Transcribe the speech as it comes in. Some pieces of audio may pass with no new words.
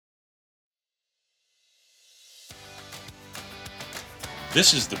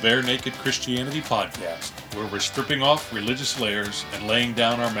This is the Bare Naked Christianity Podcast, where we're stripping off religious layers and laying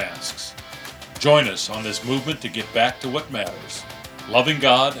down our masks. Join us on this movement to get back to what matters, loving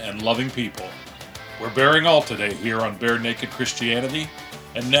God and loving people. We're bearing all today here on Bare Naked Christianity,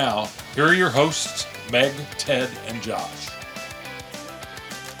 and now, here are your hosts, Meg, Ted, and Josh.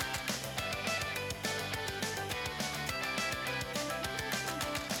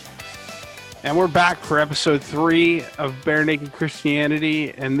 And we're back for episode 3 of Bare Naked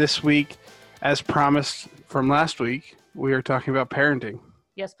Christianity. And this week, as promised from last week, we are talking about parenting.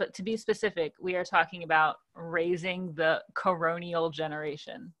 Yes, but to be specific, we are talking about raising the coronial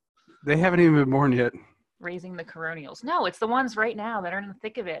generation. They haven't even been born yet. Raising the coronials. No, it's the ones right now that are in the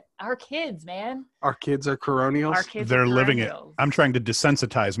thick of it. Our kids, man. Our kids are coronials? Our kids They're are living it. coronials. I'm trying to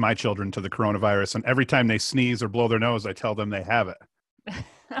desensitize my children to the coronavirus, and every time they sneeze or blow their nose, I tell them they have it.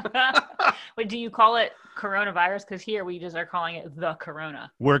 Wait, do you call it coronavirus? Because here we just are calling it the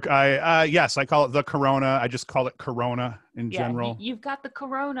corona. Yes, I call it the corona. I just call it corona in general. You've got the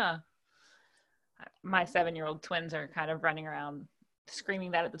corona. My 7-year-old twins are kind of running around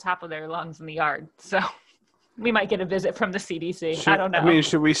screaming that at the top of their lungs in the yard. So we might get a visit from the CDC. I don't know. I mean,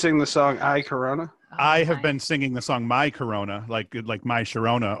 should we sing the song I Corona? I have been singing the song My Corona, like My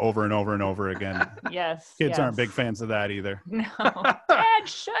Sharona, over and over and over again. Yes. Kids aren't big fans of that either. No. Dad,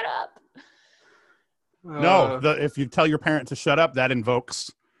 shut up. No, if you tell your parent to shut up, that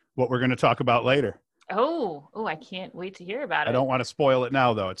invokes what we're going to talk about later. Oh, I can't wait to hear about it. I don't want to spoil it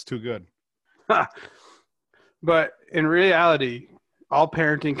now, though. It's too good. But in reality, all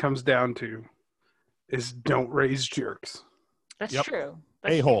parenting comes down to is don't raise jerks. That's Yep. true.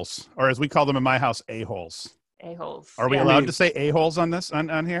 A-holes, or as we call them in my house, A-holes. A-holes. Are we allowed to say A-holes on this,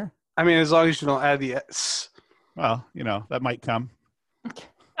 on here? I mean, as long as you don't add the S. Well, that might come.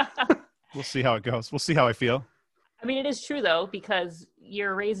 We'll see how it goes. We'll see how I feel. I mean, it is true, though, because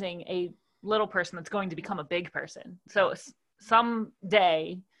you're raising a little person that's going to become a big person. So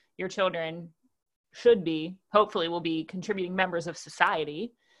someday your children hopefully will be contributing members of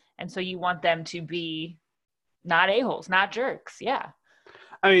society. And so you want them to be not a-holes, not jerks. Yeah.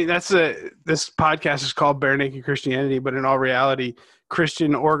 I mean, this podcast is called Bare Naked Christianity, but in all reality,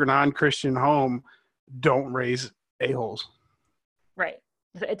 Christian or non-Christian home don't raise a-holes. Right.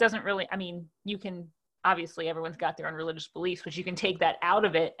 It doesn't really, I mean, you can, obviously everyone's got their own religious beliefs, but you can take that out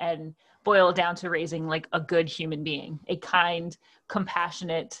of it and boil it down to raising like a good human being, a kind,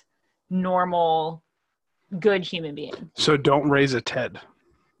 compassionate, normal, good human being. So don't raise a Ted.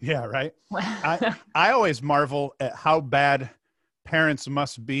 Yeah, right. I always marvel at how bad parents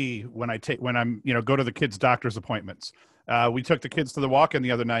must be when I'm go to the kids' doctor's appointments. We took the kids to the walk-in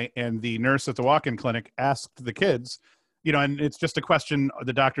the other night, and the nurse at the walk-in clinic asked the kids, and it's just a question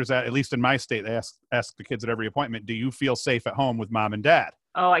the doctors, at least in my state, they ask the kids at every appointment, do you feel safe at home with mom and dad?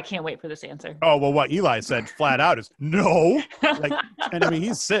 Oh, I can't wait for this answer. Oh, well, what Eli said flat out is no. And I mean,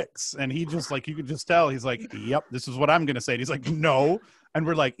 he's 6, and he just you could just tell, he's like, yep, this is what I'm going to say. And he's like, no. And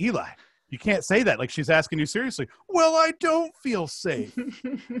we're like, Eli, you can't say that. Like, she's asking you seriously. Well, I don't feel safe.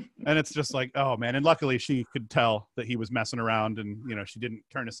 And it's just like, oh, man. And luckily she could tell that he was messing around, and, she didn't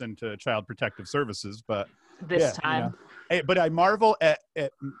turn us into Child Protective Services. But this time. But I marvel at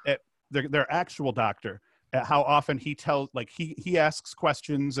their actual doctor, at how often he tells, he asks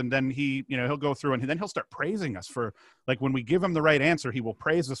questions, and then he'll go through, and then he'll start praising us for, when we give him the right answer, he will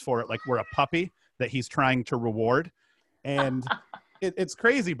praise us for it like we're a puppy that he's trying to reward. And it's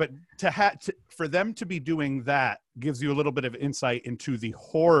crazy, but for them to be doing that gives you a little bit of insight into the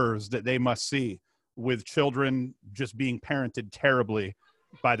horrors that they must see with children just being parented terribly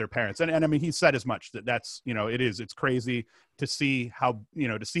by their parents. And I mean, he said as much that's, it's crazy to see how,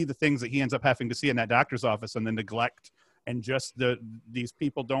 to see the things that he ends up having to see in that doctor's office, and the neglect, and just these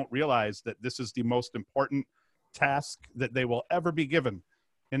people don't realize that this is the most important task that they will ever be given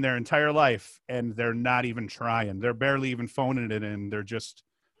in their entire life. And they're not even trying. They're barely even phoning it in. They're just,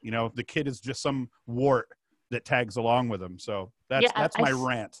 the kid is just some wart that tags along with them. So that's my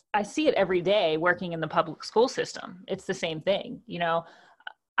rant. I see it every day working in the public school system. It's the same thing.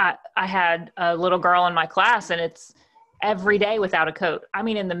 I had a little girl in my class, and it's every day without a coat. I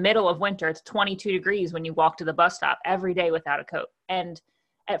mean, in the middle of winter, it's 22 degrees when you walk to the bus stop, every day without a coat. And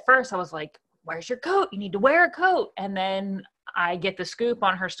at first I was like, where's your coat? You need to wear a coat. And then I get the scoop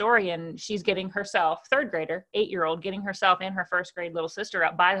on her story, and she's getting herself, 3rd grader, 8-year-old, getting herself and her 1st grade little sister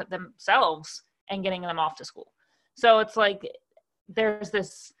up by themselves and getting them off to school. So it's like there's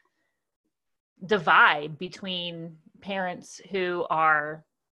this divide between parents who are,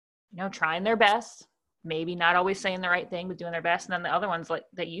 trying their best, maybe not always saying the right thing, but doing their best. And then the other ones, like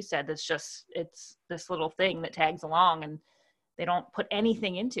that you said, it's this little thing that tags along. And They don't put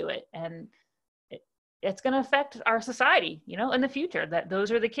anything into it. And it's going to affect our society, in the future, that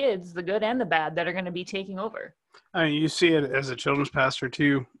those are the kids, the good and the bad, that are going to be taking over. I mean, you see it as a children's pastor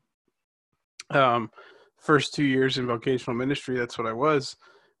too. First 2 years in vocational ministry, that's what I was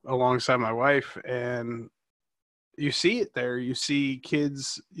alongside my wife. And you see it there. You see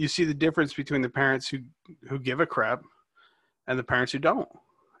kids, you see the difference between the parents who give a crap and the parents who don't.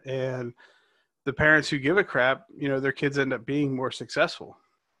 And the parents who give a crap, their kids end up being more successful.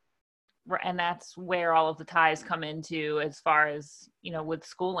 And that's where all of the ties come into, as far as, with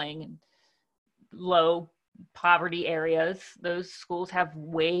schooling and low poverty areas. Those schools have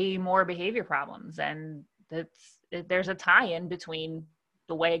way more behavior problems, and there's a tie-in between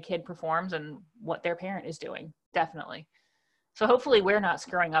the way a kid performs and what their parent is doing. Definitely. So hopefully we're not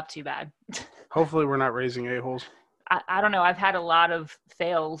screwing up too bad. Hopefully we're not raising a-holes. I don't know. I've had a lot of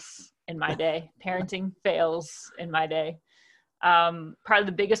fails in my day, parenting fails in my day. Probably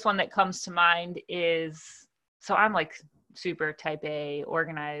the biggest one that comes to mind is, so I'm like super type A,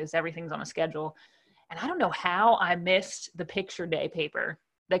 organized, everything's on a schedule. And I don't know how I missed the picture day paper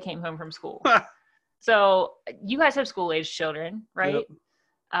that came home from school. So you guys have school age children, right?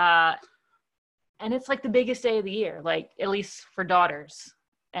 Yep. And it's like the biggest day of the year, like at least for daughters.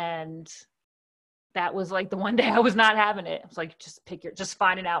 And that was like the one day I was not having it. I was like, just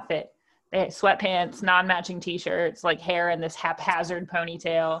find an outfit. They had sweatpants, non-matching t-shirts, like hair in this haphazard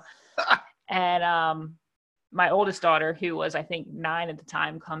ponytail. And my oldest daughter, who was, I think, 9 at the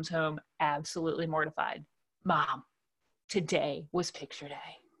time, comes home absolutely mortified. Mom, today was picture day.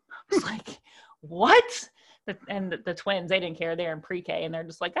 I was like, what? And the twins, they didn't care. They're in pre-K, and they're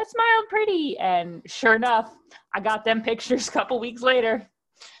just like, I smiled pretty. And sure enough, I got them pictures a couple weeks later.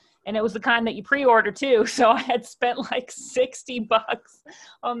 And it was the kind that you pre-order too. So I had spent like $60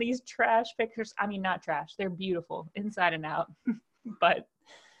 on these trash pictures. I mean, not trash. They're beautiful inside and out. But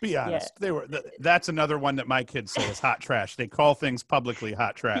be honest, that's another one that my kids say is hot trash. They call things publicly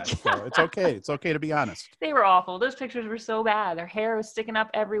hot trash. So it's okay. It's okay to be honest. They were awful. Those pictures were so bad. Their hair was sticking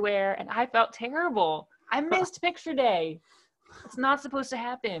up everywhere. And I felt terrible. I missed picture day. It's not supposed to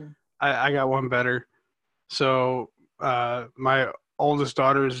happen. I got one better. So my oldest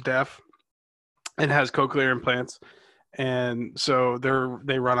daughter is deaf and has cochlear implants, and so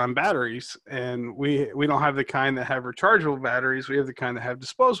they run on batteries, and we don't have the kind that have rechargeable batteries. We have the kind that have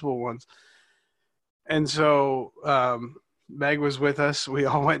disposable ones. And so Meg was with us. We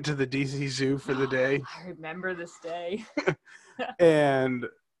all went to the DC Zoo for the day. I remember this day. And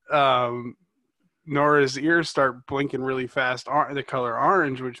Nora's ears start blinking really fast, the color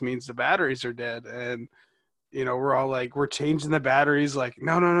orange, which means the batteries are dead. And we're all like, we're changing the batteries. Like,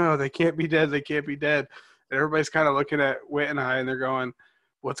 no, they can't be dead. They can't be dead. And everybody's kind of looking at Whit and I, and they're going,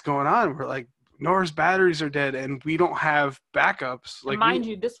 what's going on? We're like, Nora's batteries are dead, and we don't have backups. Like, mind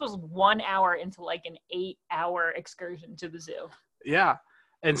you, this was 1 hour into like an 8-hour excursion to the zoo. Yeah.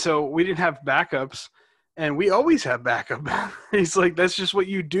 And so we didn't have backups, and we always have backup batteries. Like, that's just what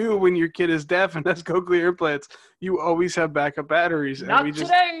you do when your kid is deaf and has cochlear implants. You always have backup batteries. Not and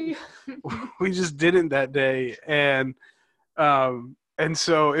today. We just didn't that day. And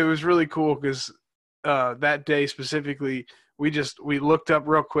so it was really cool because that day specifically, we looked up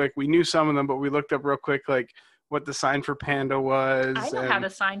real quick. We knew some of them, but we looked up real quick, like what the sign for panda was. I know how to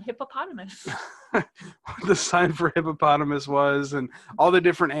sign hippopotamus. What the sign for hippopotamus was, and all the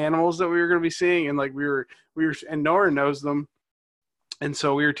different animals that we were going to be seeing. And like we were, and Nora knows them. And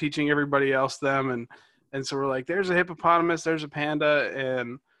so we were teaching everybody else them. And so we're like, there's a hippopotamus, there's a panda.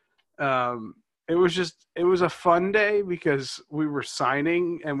 And it was a fun day because we were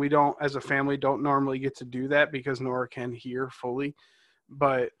signing, and we don't, as a family, don't normally get to do that because Nora can hear fully.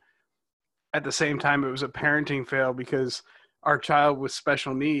 But at the same time, it was a parenting fail because our child with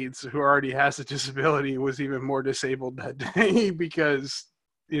special needs, who already has a disability, was even more disabled that day because,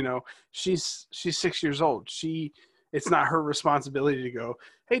 she's 6 years old. It's not her responsibility to go,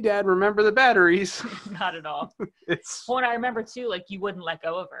 hey, Dad, remember the batteries. Not at all. Well, and I remember too, like, you wouldn't let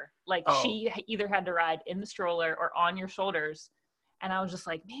go of her. Like, she either had to ride in the stroller or on your shoulders. And I was just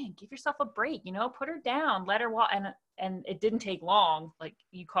like, man, give yourself a break, put her down, let her walk. And it didn't take long. Like,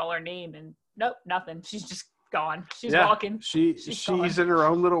 you call her name and nope, nothing. She's just gone. She's walking. She's in her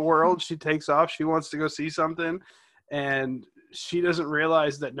own little world. She takes off. She wants to go see something. And she doesn't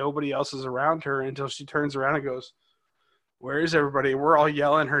realize that nobody else is around her until she turns around and goes, where is everybody? We're all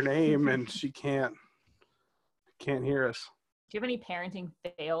yelling her name, and she can't hear us. Do you have any parenting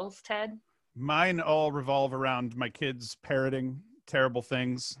fails, Ted? Mine all revolve around my kids parroting terrible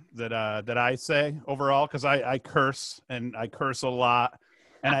things that I say overall, because I curse, and I curse a lot.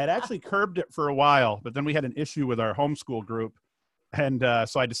 And I had actually curbed it for a while, but then we had an issue with our homeschool group And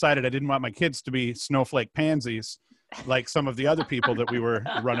so I decided I didn't want my kids to be snowflake pansies like some of the other people that we were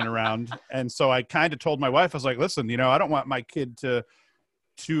running around. And so I kind of told my wife, I was like, listen, you know, I don't want my kid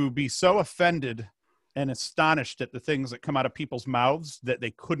to be so offended and astonished at the things that come out of people's mouths that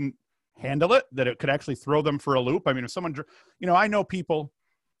they couldn't handle it, that it could actually throw them for a loop. I mean, if someone, you know, I know people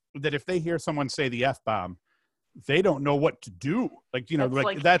that if they hear someone say the F-bomb, they don't know what to do. Like, you know,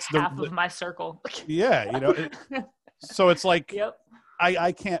 that's half of my circle. Yeah. You know, so it's like, Yep.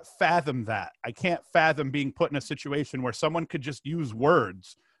 I can't fathom that. I can't fathom being put in a situation where someone could just use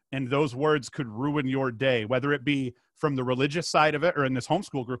words and those words could ruin your day, whether it be from the religious side of it, or in this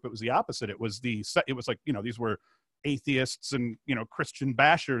homeschool group, it was the opposite. It was like, you know, these were atheists and, you know, Christian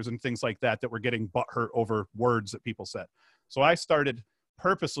bashers and things like that were getting butthurt over words that people said. So I started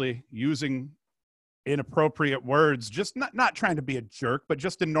purposely using inappropriate words, just not trying to be a jerk, but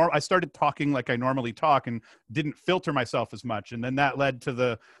just I started talking like I normally talk and didn't filter myself as much. And then that led to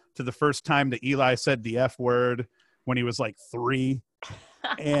the first time that Eli said the F word when he was like 3.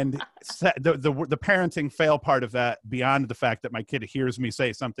 And the parenting fail part of that, beyond the fact that my kid hears me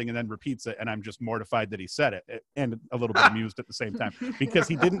say something and then repeats it, and I'm just mortified that he said it and a little bit amused at the same time, because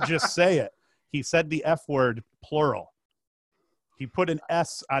he didn't just say it. He said the F word plural. He put an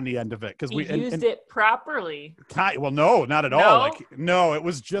S on the end of it because we used it properly. Well, no, not at all. No, it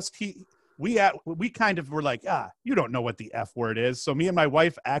was just we kind of were like, you don't know what the F word is. So me and my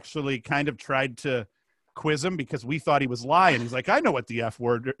wife actually kind of tried to quiz him because we thought he was lying. He's like, I know what the F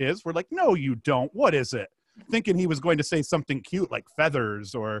word is. We're like, no, you don't. What is it? Thinking he was going to say something cute like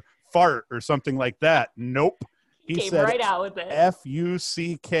feathers or fart or something like that. Nope. He came said right out with it.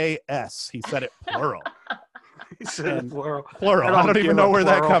 F-U-C-K-S. He said it plural. He said plural. I don't even know where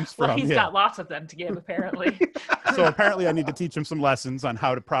that comes from. Well, he's got lots of them to give, apparently. So apparently I need to teach him some lessons on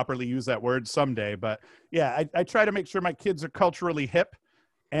how to properly use that word someday. But yeah, I try to make sure my kids are culturally hip.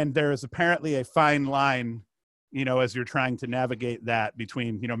 And there is apparently a fine line, you know, as you're trying to navigate that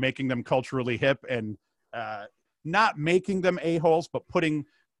between, you know, making them culturally hip and not making them a-holes, but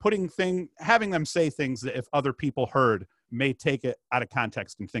having them say things that if other people heard may take it out of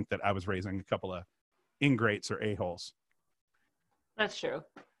context and think that I was raising a couple of ingrates or a-holes. That's true.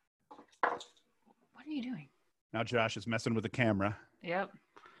 What are you doing? Now Josh is messing with the camera. Yep.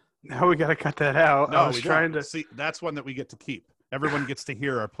 Now we got to cut that out. No, I was trying to see. That's one that we get to keep. Everyone gets to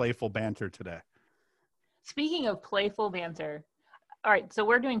hear our playful banter today. Speaking of playful banter, all right, so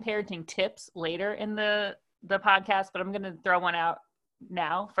we're doing parenting tips later in the podcast, but I'm going to throw one out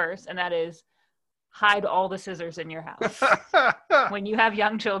now first, and that is hide all the scissors in your house. When you have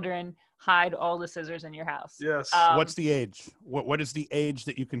young children, hide all the scissors in your house. Yes. What's the age? What is the age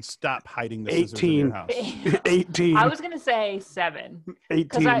that you can stop hiding the scissors in your house? 18. I was going to say 7. 18.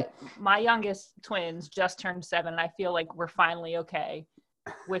 Because my youngest twins just turned 7, and I feel like we're finally okay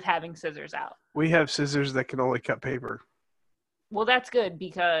with having scissors out. We have scissors that can only cut paper. Well, that's good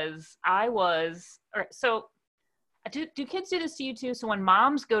because so do kids do this to you too? So when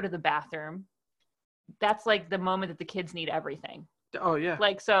moms go to the bathroom, that's like the moment that the kids need everything. Oh yeah.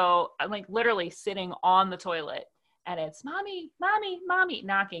 Like, so I'm like literally sitting on the toilet and it's mommy, mommy, mommy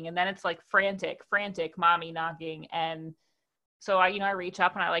knocking. And then it's like frantic mommy knocking. And so I reach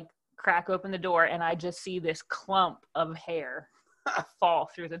up and I like crack open the door and I just see this clump of hair fall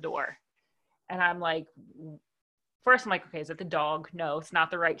through the door. And I'm like, first I'm like, okay, is it the dog? No, it's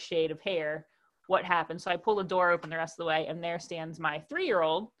not the right shade of hair. What happened? So I pull the door open the rest of the way and there stands my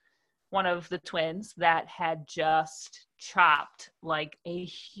 3-year-old, one of the twins that had just chopped like a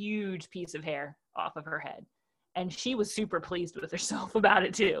huge piece of hair off of her head. And she was super pleased with herself about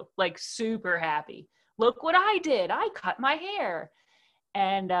it too. Like super happy. Look what I did. I cut my hair.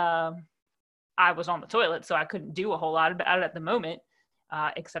 And I was on the toilet, so I couldn't do a whole lot about it at the moment,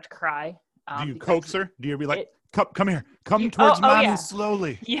 except cry. Do you coax her? Do you be like, come here, come towards mommy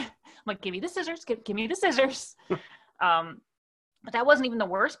slowly? Yeah. I'm like, give me the scissors, give me the scissors. But that wasn't even the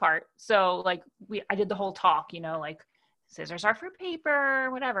worst part. So like I did the whole talk, like scissors are for paper,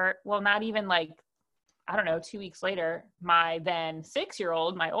 whatever. Well, not even like, I don't know, 2 weeks later, my then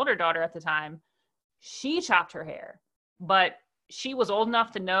 6-year-old, my older daughter at the time, she chopped her hair, but she was old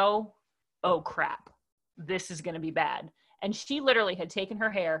enough to know, oh crap, this is going to be bad. And she literally had taken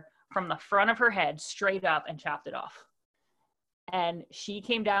her hair from the front of her head straight up and chopped it off. And she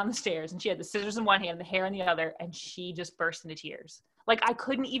came down the stairs and she had the scissors in one hand and the hair in the other. And she just burst into tears. Like I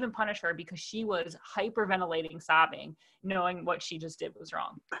couldn't even punish her because she was hyperventilating, sobbing, knowing what she just did was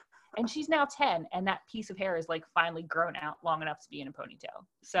wrong. And she's now 10 and that piece of hair is like finally grown out long enough to be in a ponytail.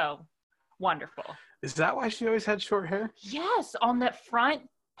 So wonderful. Is that why she always had short hair? Yes. On that front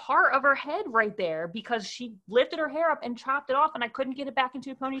part of her head right there because she lifted her hair up and chopped it off, and I couldn't get it back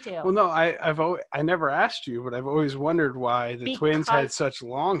into a ponytail. Well, no, I never asked you, but I've always wondered why the twins had such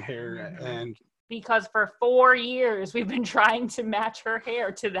long hair. And because for 4 years we've been trying to match her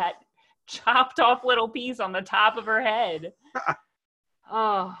hair to that chopped off little piece on the top of her head.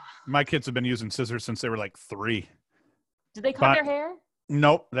 Oh, My kids have been using scissors since they were like 3. did they cut their hair?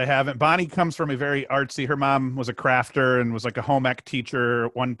 Nope, they haven't. Bonnie comes from a very artsy. Her mom was a crafter and was like a home ec teacher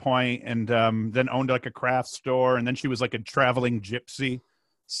at one point, and then owned like a craft store. And then she was like a traveling gypsy,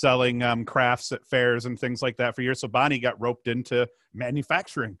 selling crafts at fairs and things like that for years. So Bonnie got roped into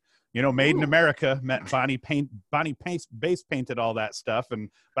manufacturing. You know, made in America. Bonnie base painted all that stuff, and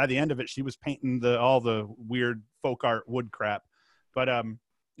by the end of it, she was painting all the weird folk art wood crap. But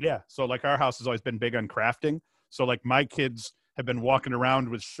yeah, so like our house has always been big on crafting. So like my kids have been walking around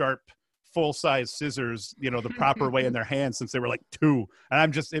with sharp, full-size scissors, you know, the proper way in their hands since they were like 2.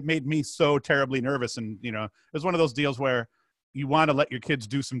 And it made me so terribly nervous. And, you know, it was one of those deals where you want to let your kids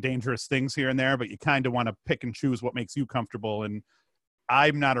do some dangerous things here and there, but you kind of want to pick and choose what makes you comfortable. And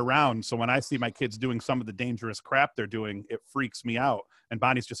I'm not around. So when I see my kids doing some of the dangerous crap they're doing, it freaks me out. And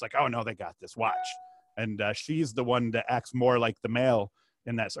Bonnie's just like, oh no, they got this, watch. And she's the one that acts more like the male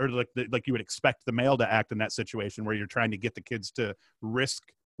in that, or like you would expect the male to act in that situation where you're trying to get the kids to risk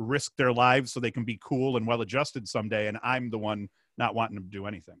their lives so they can be cool and well adjusted someday. And I'm the one not wanting them to do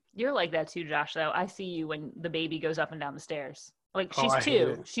anything. You're like that too, Josh, though. I see you when the baby goes up and down the stairs. Like, she's I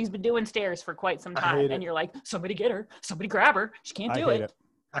 2. She's been doing stairs for quite some time. And you're like, somebody get her. Somebody grab her. She can't do it.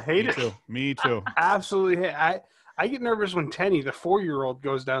 I hate it. Me too. Absolutely. I get nervous when Tenny, the 4-year-old,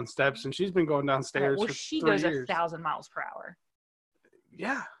 goes down steps, and she's been going downstairs for 3 years. She goes 1,000 miles per hour.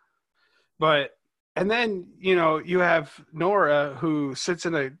 Yeah. And then, you know, you have Nora who sits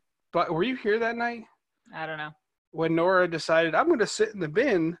but were you here that night? I don't know. When Nora decided, I'm going to sit in the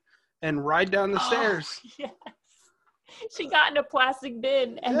bin and ride down the stairs. Yes. She got in a plastic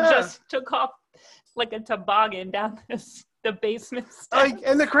bin and just took off like a toboggan down the basement steps.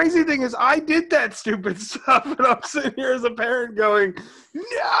 And the crazy thing is, I did that stupid stuff, and I'm sitting here as a parent going, no!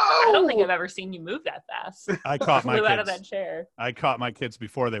 I don't think I've ever seen you move that fast. I caught my kids out of that chair. I caught my kids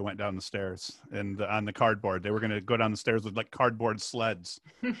before they went down the stairs and on the cardboard. They were going to go down the stairs with like cardboard sleds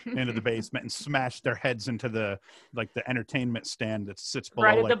into the basement and smash their heads into the entertainment stand that sits below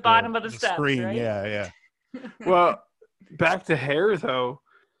right at the bottom of the steps, screen. Right? Yeah. Well, back to hair though.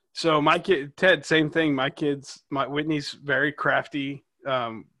 So my kid, Ted, same thing. Whitney's very crafty.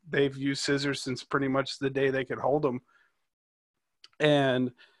 They've used scissors since pretty much the day they could hold them.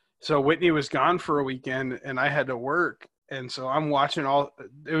 And so Whitney was gone for a weekend and I had to work. And so I'm watching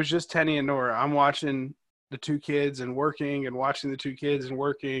it was just Tenny and Nora. I'm watching the 2 kids and working and watching the 2 kids and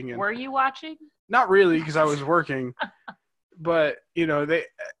working. And were you watching? Not really, because I was working, but you know,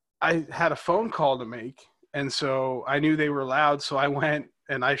 I had a phone call to make. And so I knew they were loud. So I went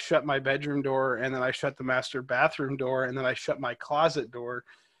and I shut my bedroom door, and then I shut the master bathroom door, and then I shut my closet door,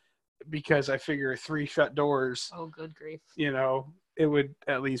 because I figure 3 shut doors. Oh, good grief. You know, it would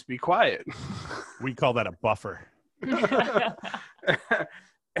at least be quiet. We call that a buffer. It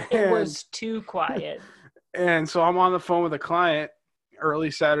was too quiet. And so I'm on the phone with a client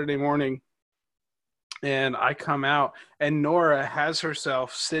early Saturday morning, and I come out, and Nora has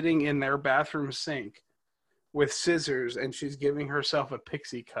herself sitting in their bathroom sink with scissors, and she's giving herself a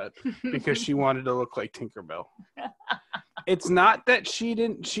pixie cut because she wanted to look like Tinkerbell. It's not that she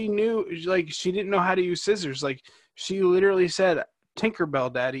didn't know how to use scissors. Like, she literally said,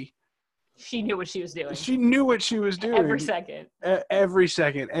 Tinkerbell, Daddy. She knew what she was doing. She knew what she was doing. Every second. Every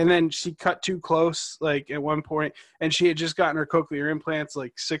second. And then she cut too close, like, at one point, and she had just gotten her cochlear implants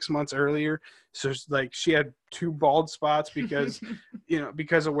like 6 months earlier. So, like, she had 2 bald spots because,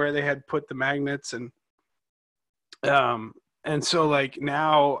 because of where they had put the magnets. And so, like,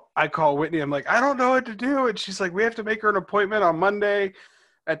 now I call Whitney. I'm like, I don't know what to do. And she's like, we have to make her an appointment on Monday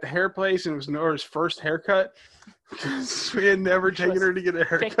at the hair place. And it was Nora's first haircut. We had never taken her to get a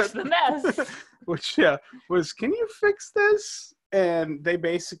haircut. Fix the mess. Which, was, can you fix this? And they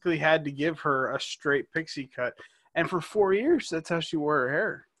basically had to give her a straight pixie cut. And for 4 years, that's how she wore her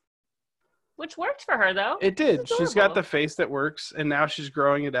hair. Which worked for her, though. It did. She's got the face that works, and now she's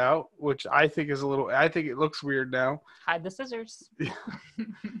growing it out, which I think I think it looks weird now. Hide the scissors.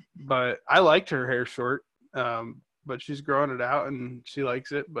 But I liked her hair short, but she's growing it out, and she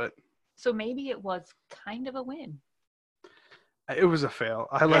likes it. But so maybe it was kind of a win. It was a fail.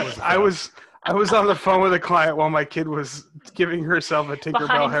 I was on the phone with a client while my kid was giving herself a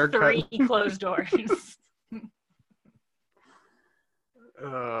Tinkerbell haircut. 3 closed doors.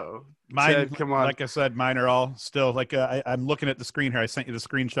 Mine, Ted, come on. like I said, mine are all still like I'm looking at the screen here. I sent you the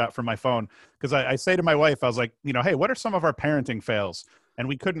screenshot from my phone because I say to my wife, I was like, hey, what are some of our parenting fails? And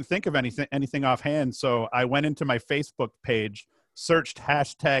we couldn't think of anything offhand. So I went into my Facebook page, searched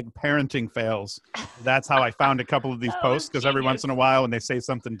hashtag parenting fails. That's how I found a couple of these posts, because every once in a while when they say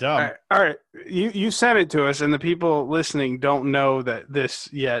something dumb. All right. You sent it to us, and the people listening don't know this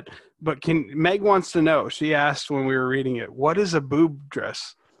yet. But Meg wants to know. She asked when we were reading it, what is a boob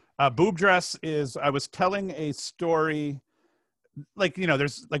dress? Boob dress is, I was telling a story, like,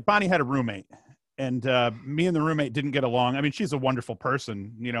 there's like Bonnie had a roommate, and me and the roommate didn't get along. I mean, she's a wonderful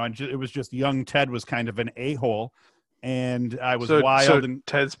person, and it was just young Ted was kind of an a-hole, and I was wild. And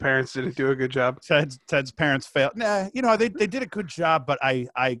Ted's parents didn't do a good job. Ted's parents failed. Nah, they did a good job, but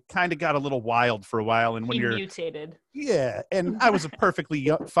I kind of got a little wild for a while. And when you're mutated. Yeah, and I was a perfectly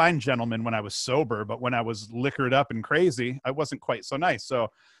fine gentleman when I was sober, but when I was liquored up and crazy, I wasn't quite so nice. So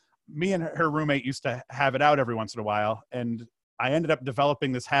me and her roommate used to have it out every once in a while, and I ended up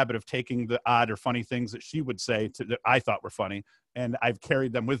developing this habit of taking the odd or funny things that she would say that I thought were funny, and I've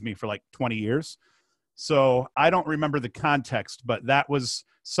carried them with me for like 20 years. So I don't remember the context, but that was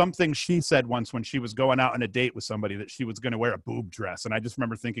something she said once when she was going out on a date with somebody, that she was going to wear a boob dress. And I just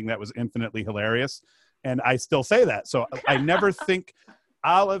remember thinking that was infinitely hilarious. And I still say that. So I never think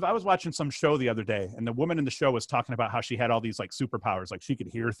Olive, I was watching some show the other day, and the woman in the show was talking about how she had all these like superpowers, like she could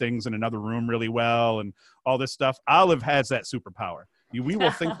hear things in another room really well and all this stuff. Olive has that superpower. We will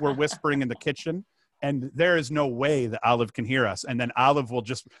think we're whispering in the kitchen, and there is no way that Olive can hear us. And then Olive will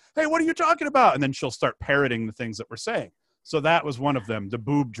just, hey, what are you talking about? And then she'll start parroting the things that we're saying. So that was one of them, the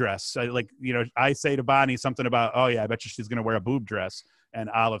boob dress. I say to Bonnie something about, oh yeah, I bet you she's going to wear a boob dress.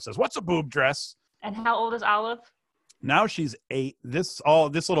 And Olive says, what's a boob dress? And how old is Olive? Now she's 8. This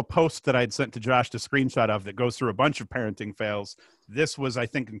little post that I'd sent to Josh the screenshot of that goes through a bunch of parenting fails. This was, I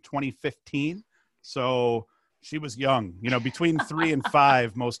think, in 2015. So she was young, between 3 and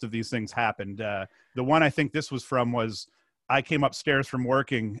 5, most of these things happened. The one I think this was from was I came upstairs from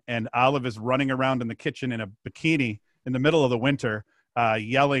working, and Olive is running around in the kitchen in a bikini in the middle of the winter,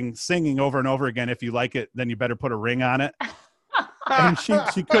 yelling, singing over and over again, if you like it, then you better put a ring on it. And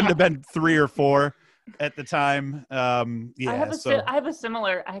she couldn't have been 3 or 4 at the time. I have a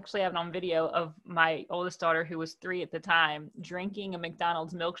similar, I actually have it on video of my oldest daughter, who was 3 at the time, drinking a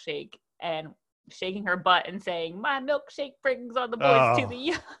McDonald's milkshake and shaking her butt and saying, my milkshake brings all the boys to the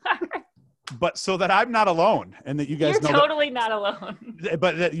yard. But so that I'm not alone, and that you guys You're totally not alone.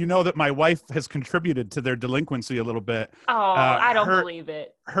 But that that my wife has contributed to their delinquency a little bit. Oh, I don't believe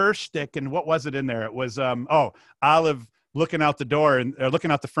it. Her shtick, and what was it in there? It was Olive looking out the door and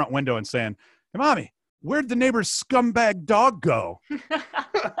looking out the front window and saying, hey, Mommy, where'd the neighbor's scumbag dog go?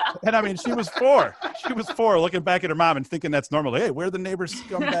 And I mean, she was 4. She was 4 looking back at her mom and thinking that's normal. Hey, where'd the neighbor's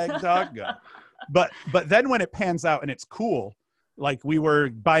scumbag dog go? But then when it pans out and it's cool, like we were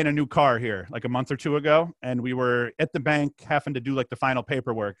buying a new car here like a month or 2 ago, and we were at the bank having to do like the final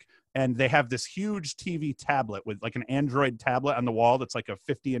paperwork, and they have this huge TV tablet with like an Android tablet on the wall that's like a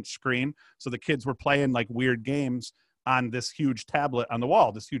 50-inch screen. So the kids were playing like weird games on this huge tablet on the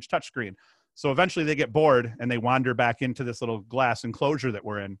wall, this huge touch screen. So eventually they get bored and they wander back into this little glass enclosure that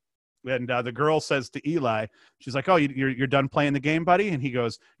we're in. And the girl says to Eli, she's like, oh, you're done playing the game, buddy? And he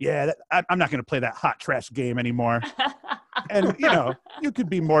goes, yeah, I'm not going to play that hot trash game anymore. And, you could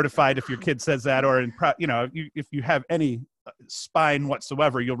be mortified if your kid says that, or, if you have any spine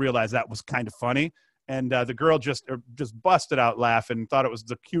whatsoever, you'll realize that was kind of funny. And the girl just busted out laughing and thought it was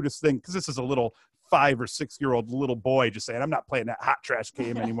the cutest thing, because this is a little 5 or 6-year-old little boy just saying, I'm not playing that hot trash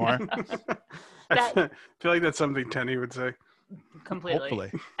game anymore. I feel like that's something Tenny would say. Completely. Hopefully.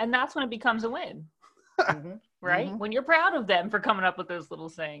 And that's when it becomes a win. Mm-hmm. Right? Mm-hmm. When you're proud of them for coming up with those little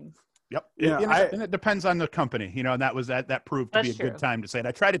sayings. Yep. Yeah, and it depends on the company, and that was that proved to be a good time to say it.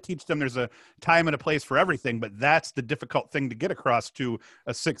 I try to teach them there's a time and a place for everything, but that's the difficult thing to get across to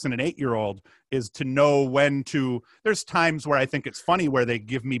a 6 and an 8-year-old, is to know when to. There's times where I think it's funny where they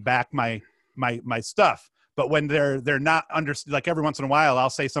give me back my stuff, but when they're not like every once in a while, I'll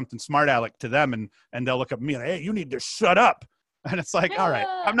say something smart aleck to them, and they'll look at me like, hey, you need to shut up. And it's like, all right,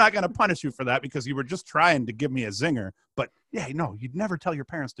 I'm not going to punish you for that because you were just trying to give me a zinger. But yeah, you'd never tell your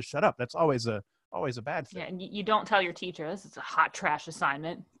parents to shut up. That's always a bad thing. Yeah, and you don't tell your teacher, this is a hot trash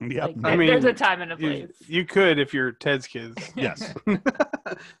assignment. Yep. There's a time and a place. You could if you're Ted's kids. Yes.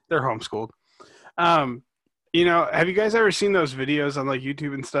 They're homeschooled. Have you guys ever seen those videos on like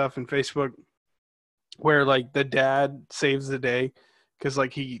YouTube and stuff and Facebook where like the dad saves the day because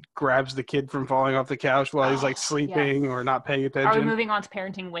like he grabs the kid from falling off the couch while he's like sleeping or not paying attention? Are we moving on to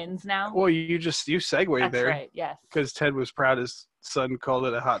parenting wins now? Well, you segued That's there. Right, yes. Because Ted was proud as son called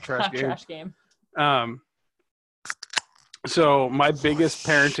it a hot trash Hot game. trash game. So my biggest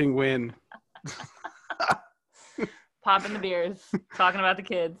parenting win. Popping the beers, talking about the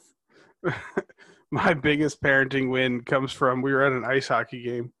kids. My biggest parenting win comes from, we were at an ice hockey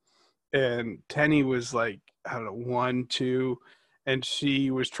game, and Tenny was like, I don't know, 1, 2, and she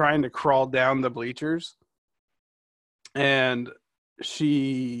was trying to crawl down the bleachers, and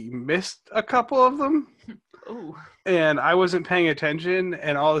she missed a couple of them. Ooh. And I wasn't paying attention,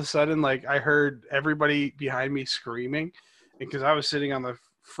 and all of a sudden, like, I heard everybody behind me screaming, because I was sitting on the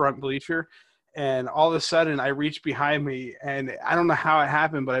front bleacher, and all of a sudden I reached behind me, and I don't know how it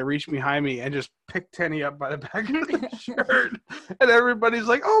happened, but I reached behind me and just picked Tenny up by the back of the shirt, and everybody's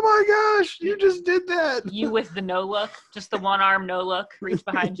like, "Oh my gosh, you just did that!" You with the no look, just the one arm no look, reach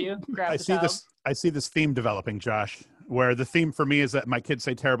behind you, grab the towel. I see this theme developing, Josh, where the theme for me is that my kids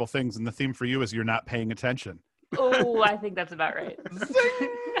say terrible things, and the theme for you is you're not paying attention. Oh, I think that's about right.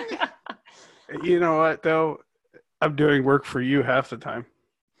 You know what, though? I'm doing work for you half the time.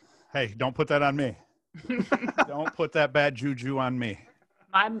 Hey, don't put that on me. Don't put that bad juju on me.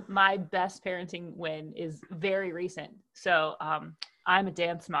 My best parenting win is very recent. So I'm a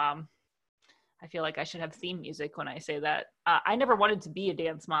dance mom. I feel like I should have theme music when I say that. I never wanted to be a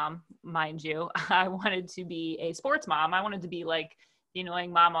dance mom, mind you. I wanted to be a sports mom. I wanted to be like the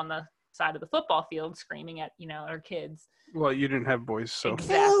annoying mom on the side of the football field screaming at, our kids. Well, you didn't have boys, so.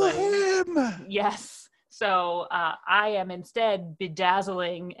 Exactly. Kill him! Yes. So I am instead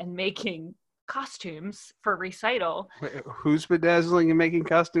bedazzling and making costumes for recital. Wait, who's bedazzling and making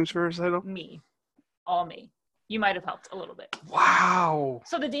costumes for recital? Me. All me. You might have helped a little bit. Wow.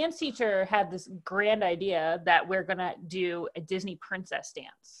 So the dance teacher had this grand idea that we're going to do a Disney princess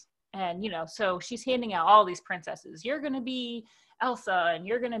dance. And, so she's handing out all these princesses. You're going to be Elsa and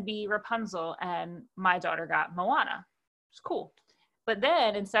you're going to be Rapunzel. And my daughter got Moana. It's cool. But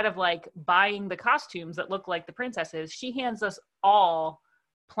then instead of like buying the costumes that look like the princesses, she hands us all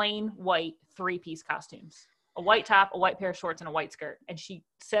plain white 3-piece costumes, a white top, a white pair of shorts, and a white skirt. And she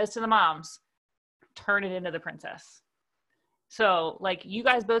says to the moms, turn it into the princess. So like you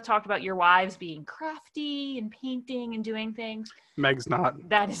guys both talked about your wives being crafty and painting and doing things. Meg's not.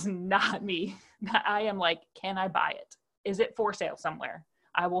 That is not me. I am like, can I buy it? Is it for sale somewhere?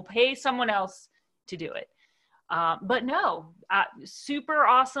 I will pay someone else to do it. But no, super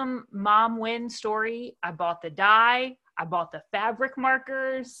awesome mom win story. I bought the dye. I bought the fabric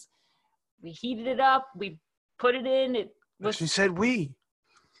markers. We heated it up. We put it in. It was. She said we.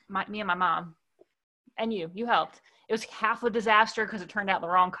 Me and my mom. And you helped. It was half a disaster because it turned out the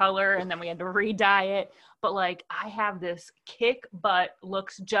wrong color and then we had to re-dye it. But like I have this kick butt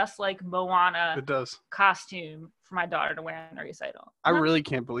looks just like Moana It does. costume for my daughter to wear in the recital. I really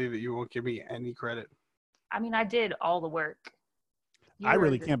can't believe that you won't give me any credit. I mean, I did all the work. I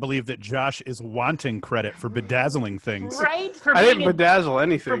really can't believe that Josh is wanting credit for bedazzling things. Right? I didn't bedazzle For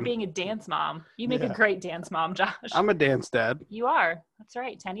anything. being a dance mom. You make a great dance mom, Josh. I'm a dance dad. You are. That's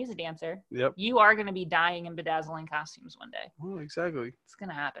right. Tenny's a dancer. Yep. You are going to be dyeing and bedazzling costumes one day. Well, exactly. It's going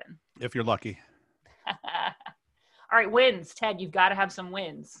to happen. If you're lucky. All right, wins. Ted, you've got to have some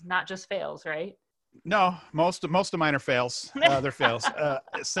wins, not just fails, right? No, most of mine are fails. They're fails.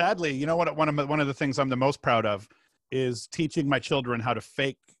 Sadly, you know what? One of the things I'm the most proud of is teaching my children how to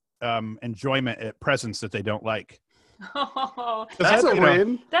fake enjoyment at presents that they don't like. Oh, That's a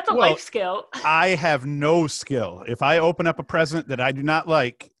win. that's a life skill. I have no skill. If I open up a present that I do not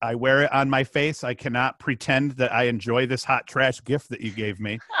like, I wear it on my face. I cannot pretend that I enjoy this hot trash gift that you gave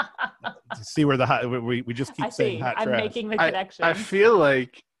me. To see where the hot we just keep saying hot I'm trash. making the connection. I feel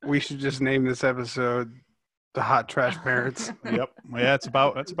like we should just name this episode "The Hot Trash Parents." Yep. Yeah, that's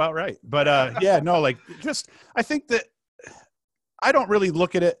about right. But I think that I don't really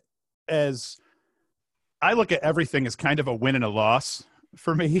look at it as I look at everything as kind of a win and a loss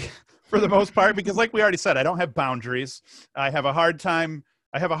for me for the most part, because like we already said, I don't have boundaries. I have a hard time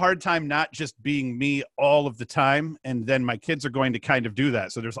not just being me all of the time. And then my kids are going to kind of do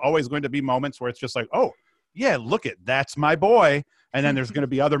that. So there's always going to be moments where it's just like, oh yeah, look it, that's my boy. And then there's going to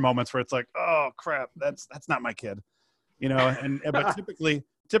be other moments where it's like, oh crap, that's not my kid, but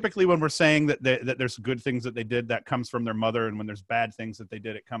typically when we're saying that there's good things that they did, that comes from their mother. And when there's bad things that they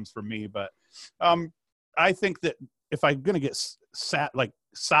did, it comes from me. But I think that if I'm going to get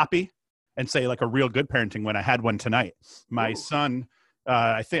soppy and say like a real good parenting win, I had one tonight. My son,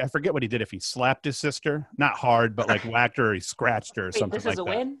 I forget what he did. If he slapped his sister, not hard, but like whacked her or he scratched her or something like that. This is a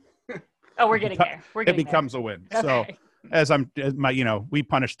win? Oh, we're getting there. It becomes a win. Okay. So we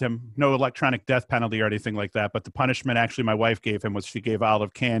punished him, no electronic death penalty or anything like that. But the punishment actually my wife gave him was she gave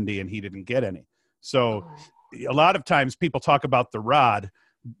Olive candy and he didn't get any. So a lot of times people talk about the rod.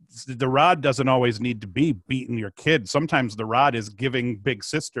 The rod doesn't always need to be beating your kid. Sometimes the rod is giving big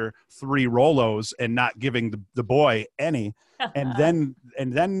sister 3 Rolos and not giving the boy any. And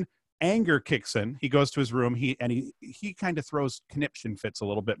then anger kicks in. He goes to his room. He kind of throws conniption fits a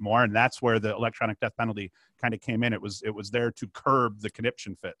little bit more. And that's where the electronic death penalty kind of came in. It was there to curb the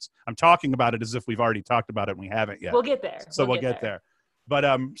conniption fits. I'm talking about it as if we've already talked about it and we haven't yet. We'll get there. So we'll get there.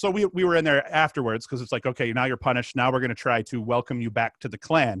 But so we were in there afterwards because it's like, okay, now you're punished. Now we're going to try to welcome you back to the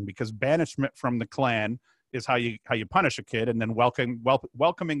clan, because banishment from the clan is how you punish a kid, and then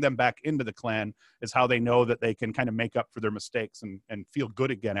welcoming them back into the clan is how they know that they can kind of make up for their mistakes and feel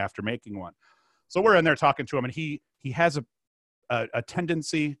good again after making one. So we're in there talking to him, and he has a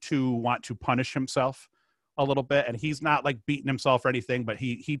tendency to want to punish himself a little bit, and he's not like beating himself or anything, but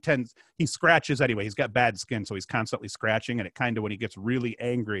he scratches anyway. He's got bad skin, so he's constantly scratching, and it kind of, when he gets really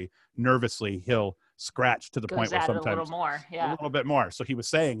angry, nervously, he'll scratch to the point where sometimes a little bit more. So he was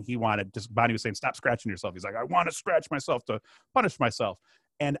saying Bonnie was saying, stop scratching yourself. He's like, I want to scratch myself to punish myself.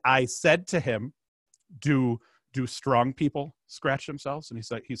 And I said to him, do strong people scratch themselves? And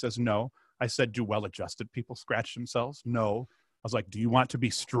he says, no. I said, do well-adjusted people scratch themselves? No. I was like, do you want to be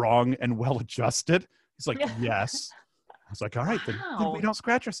strong and well-adjusted? He's like, yes. I was like, all right, then we don't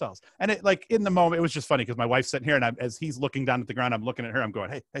scratch ourselves. And it, like, in the moment, it was just funny because my wife's sitting here, and as he's looking down at the ground, I'm looking at her, I'm going,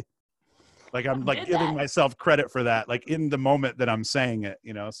 hey. Like, I'm like giving myself credit for that, like in the moment that I'm saying it,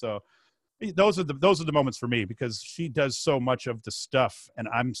 you know? So those are the moments for me, because she does so much of the stuff and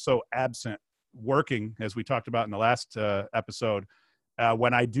I'm so absent working, as we talked about in the last episode.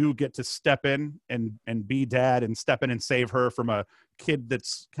 When I do get to step in and be dad and step in and save her from a kid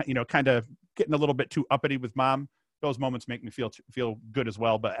that's, you know, kind of getting a little bit too uppity with mom, those moments make me feel good as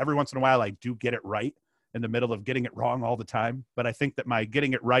well. But every once in a while I do get it right in the middle of getting it wrong all the time. But I think that my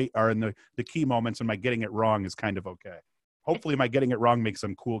getting it right are in the key moments, and my getting it wrong is kind of okay. Hopefully my getting it wrong makes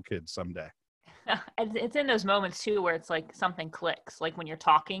them cool kids someday. It's in those moments too where it's like something clicks, like when you're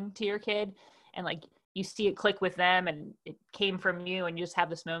talking to your kid and like you see it click with them and it came from you and you just have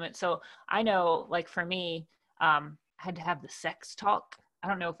this moment. So I know, like for me, I had to have the sex talk. I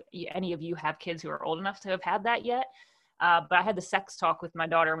don't know if any of you have kids who are old enough to have had that yet, but I had the sex talk with my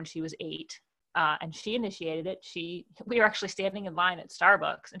daughter when she was 8. And she initiated it. We were actually standing in line at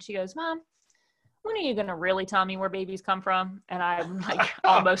Starbucks, and she goes, Mom, when are you going to really tell me where babies come from? And I like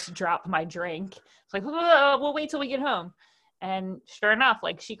almost dropped my drink. It's like, we'll wait till we get home. And sure enough,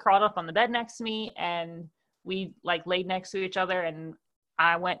 like she crawled up on the bed next to me, and we like laid next to each other, and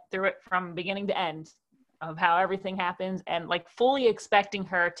I went through it from beginning to end of how everything happens, and like fully expecting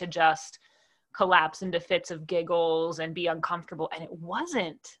her to just collapse into fits of giggles and be uncomfortable. And it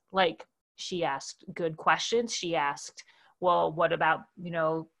wasn't. Like, she asked good questions. She asked, well, what about, you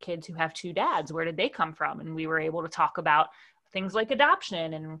know, kids who have 2 dads? Where did they come from? And we were able to talk about things like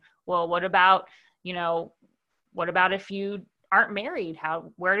adoption and, well, what about if you aren't married?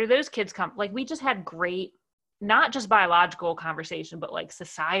 Where do those kids come? Like, we just had great, not just biological conversation, but like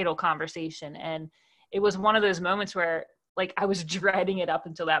societal conversation. And it was one of those moments where like I was dreading it up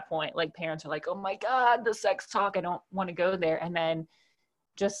until that point. Like parents are like, oh my God, the sex talk, I don't want to go there. And then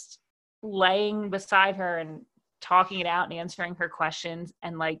just laying beside her and talking it out and answering her questions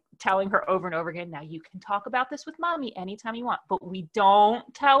and like telling her over and over again, now you can talk about this with mommy anytime you want, but we don't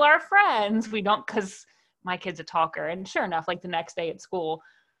tell our friends. We don't, because my kid's a talker. And sure enough, like the next day at school,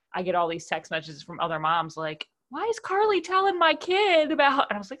 I get all these text messages from other moms like, why is Carly telling my kid about,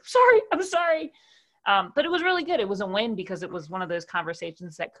 and I was like, I'm sorry. But it was really good. It was a win because it was one of those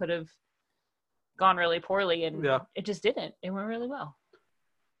conversations that could have gone really poorly, and It just didn't. It went really well.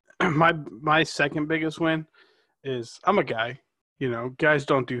 My second biggest win is I'm a guy. You know, guys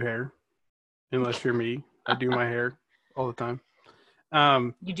don't do hair unless you're me. I do my hair all the time.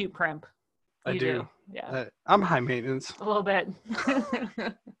 You do primp. I do. Yeah. I'm high maintenance. A little bit.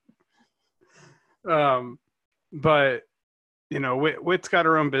 But you know, Whit's got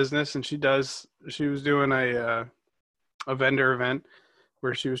her own business, and she was doing a vendor event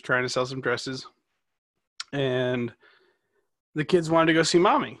where she was trying to sell some dresses, and the kids wanted to go see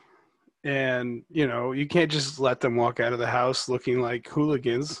mommy. And, you know, you can't just let them walk out of the house looking like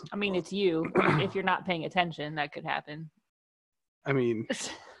hooligans. I mean, it's you. If you're not paying attention, that could happen. I mean,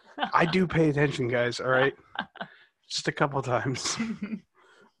 I do pay attention, guys, all right? Just a couple times.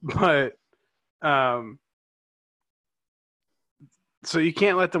 But, so you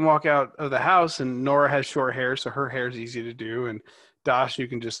can't let them walk out of the house, and Nora has short hair, so her hair is easy to do, and Dash, you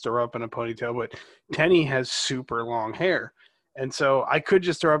can just throw up in a ponytail, but Tenny has super long hair. And so I could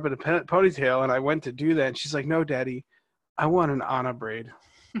just throw up in a ponytail, and I went to do that. And she's like, no, Daddy, I want an Anna braid.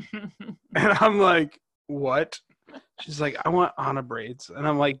 And I'm like, what? She's like, I want Anna braids. And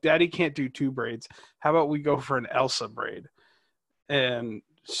I'm like, Daddy can't do 2 braids. How about we go for an Elsa braid? And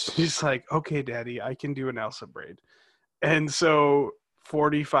she's like, okay, Daddy, I can do an Elsa braid. And so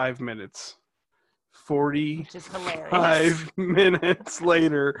 45 minutes. Which is 45 hilarious. minutes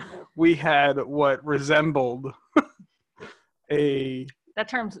later, we had what resembled a... That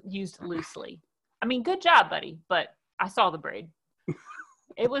term's used loosely. I mean, good job, buddy, but I saw the braid.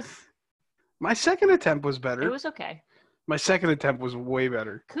 It was My second attempt was better. it was okay. My second attempt was way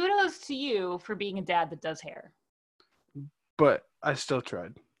better, Kudos to you for being a dad that does hair. but I still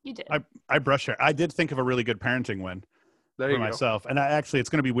tried. You did. I brush hair. I did think of a really good parenting win There for you go. myself. And it's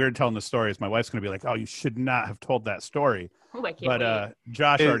going to be weird telling the stories. My wife's going to be like, oh, you should not have told that story. Ooh, I can't But wait.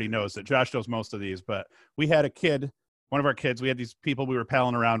 Josh It- already knows it. Josh knows most of these. But we had a kid, one of our kids, we had these people we were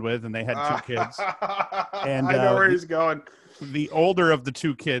palling around with, and they had 2 kids. And, I know where the- he's going. The older of the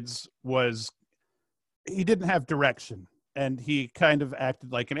 2 kids he didn't have direction. And he kind of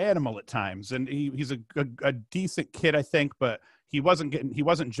acted like an animal at times. And he's a decent kid, I think, but he wasn't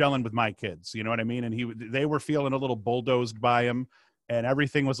gelling with my kids. You know what I mean? And they were feeling a little bulldozed by him, and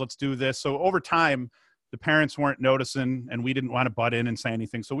everything was, let's do this. So over time, the parents weren't noticing, and we didn't want to butt in and say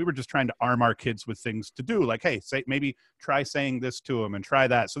anything. So we were just trying to arm our kids with things to do. Like, hey, maybe try saying this to them and try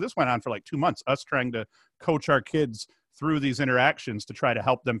that. So this went on for like 2 months, us trying to coach our kids through these interactions to try to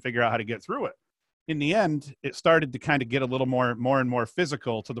help them figure out how to get through it. In the end, it started to kind of get a little more and more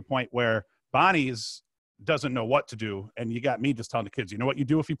physical, to the point where Bonnie's doesn't know what to do. And you got me just telling the kids, you know what you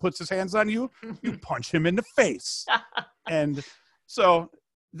do if he puts his hands on you? You punch him in the face. And so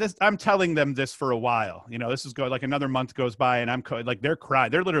I'm telling them this for a while. You know, this is going like another month goes by, and I'm like, they're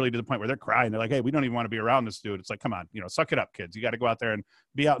crying. They're literally to the point where they're crying. They're like, hey, we don't even want to be around this dude. It's like, come on, suck it up, kids. You got to go out there and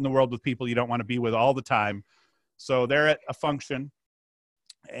be out in the world with people you don't want to be with all the time. So they're at a function,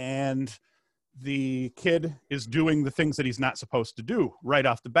 and the kid is doing the things that he's not supposed to do right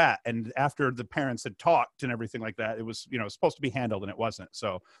off the bat. And after the parents had talked and everything like that, it was, supposed to be handled, and it wasn't.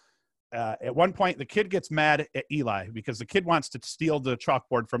 So at one point, the kid gets mad at Eli because the kid wants to steal the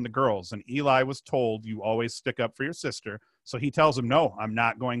chalkboard from the girls. And Eli was told, you always stick up for your sister. So he tells him, no, I'm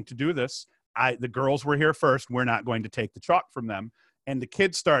not going to do this. The girls were here first. We're not going to take the chalk from them. And the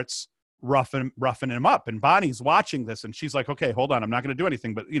kid starts roughing him up, and Bonnie's watching this, and she's like, okay, hold on, I'm not going to do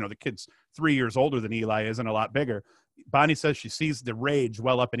anything. But the kid's 3 years older than Eli is, and a lot bigger. Bonnie says she sees the rage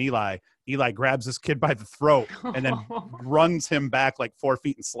well up in Eli. Eli grabs this kid by the throat and then runs him back like 4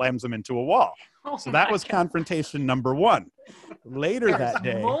 feet and slams him into a wall. So that was confrontation number 1. Later that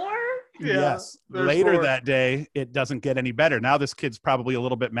day, More? yes, there's later more. that day, it doesn't get any better. Now this kid's probably a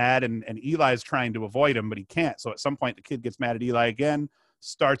little bit mad, and Eli's trying to avoid him, but he can't. So at some point, the kid gets mad at Eli again,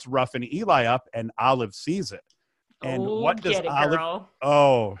 starts roughing Eli up, and Olive sees it. And what does get it, Olive? girl.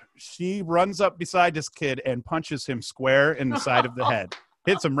 Oh, she runs up beside this kid and punches him square in the side of the head.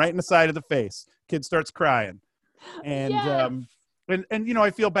 Hits him right in the side of the face. Kid starts crying. And Yes. and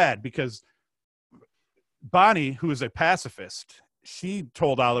I feel bad because Bonnie, who is a pacifist, she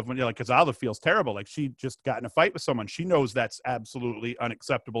told Olive, because Olive feels terrible, like she just got in a fight with someone. She knows that's absolutely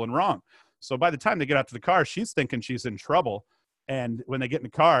unacceptable and wrong. So by the time they get out to the car, she's thinking she's in trouble. And when they get in the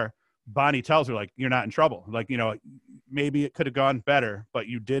car, Bonnie tells her, like, you're not in trouble. Like, maybe it could have gone better, but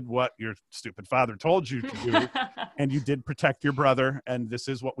you did what your stupid father told you to do. And you did protect your brother. And this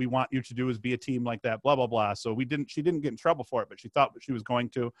is what we want you to do, is be a team like that, blah, blah, blah. So she didn't get in trouble for it, but she thought she was going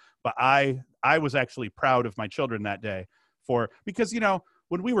to. But I was actually proud of my children that day because,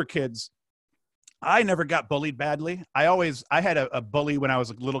 when we were kids, I never got bullied badly. I had a bully when I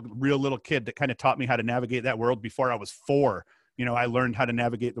was a real little kid that kind of taught me how to navigate that world before I was 4. I learned how to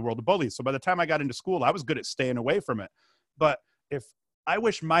navigate the world of bullies. So by the time I got into school, I was good at staying away from it. But I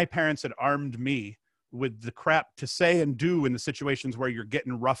wish my parents had armed me with the crap to say and do in the situations where you're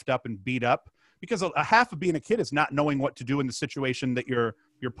getting roughed up and beat up, because a half of being a kid is not knowing what to do in the situation that you're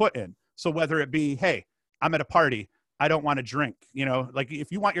put in. So whether it be, hey, I'm at a party, I don't want to drink, like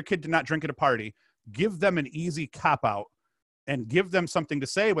if you want your kid to not drink at a party, give them an easy cop out. And give them something to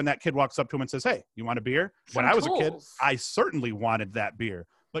say when that kid walks up to him and says, hey, you want a beer? When I was a kid, I certainly wanted that beer.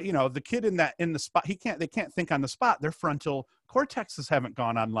 But, the kid in the spot, they can't think on the spot. Their frontal cortexes haven't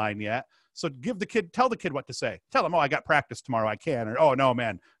gone online yet. So tell the kid what to say. Tell them, oh, I got practice tomorrow. I can. Or, oh, no,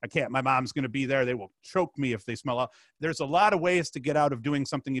 man, I can't. My mom's going to be there. They will choke me if they smell out. There's a lot of ways to get out of doing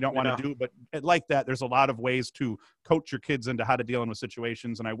something you don't want to do. But like that, there's a lot of ways to coach your kids into how to deal with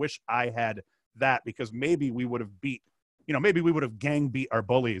situations. And I wish I had that, because maybe we would have maybe we would have gang beat our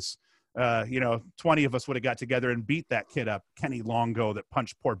bullies 20 of us would have got together and beat that kid up, Kenny Longo, that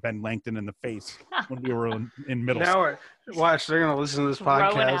punched poor Ben Langton in the face when we were in middle school. Now, watch, they're going to listen to this Throwing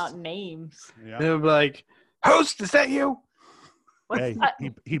podcast. out names. Yeah. They'll be like, host, is that you? Hey,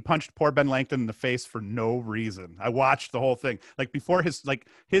 he punched poor Ben Langton in the face for no reason. I watched the whole thing. Like before his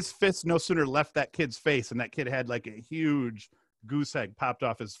fist no sooner left that kid's face, and that kid had like a huge goose egg popped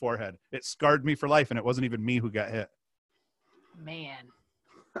off his forehead. It scarred me for life, and it wasn't even me who got hit. Man.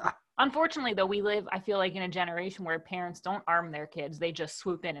 Unfortunately, though, we live, I feel like, in a generation where parents don't arm their kids. They just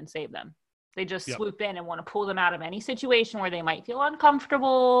swoop in and save them. They just swoop in and want to pull them out of any situation where they might feel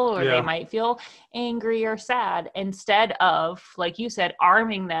uncomfortable or they might feel angry or sad, instead of, like you said,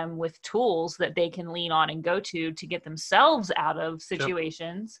 arming them with tools that they can lean on and go to get themselves out of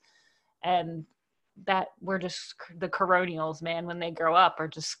situations. And that we're just the coronials, man, when they grow up are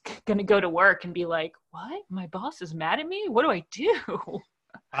just going to go to work and be like, what? My boss is mad at me? What do I do?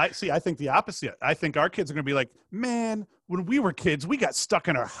 I think the opposite. I think our kids are going to be like, man, when we were kids, we got stuck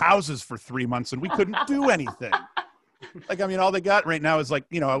in our houses for 3 months and we couldn't do anything. Like, I mean, all they got right now is like,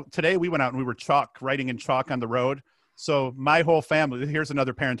 today we went out and we were writing in chalk on the road. So my whole family, here's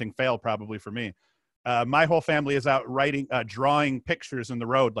another parenting fail probably for me. My whole family is out drawing pictures in the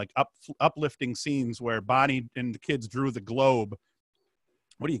road, like uplifting scenes where Bonnie and the kids drew the globe.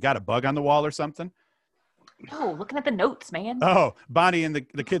 What do you got, a bug on the wall or something? Oh, looking at the notes, man. Oh, Bonnie and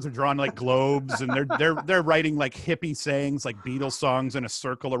the kids are drawing like globes, and they're writing like hippie sayings, like Beatles songs in a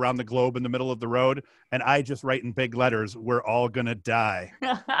circle around the globe in the middle of the road. And I just write in big letters, "We're all gonna die."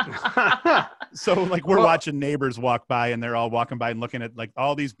 So like we're watching neighbors walk by, and they're all walking by and looking at like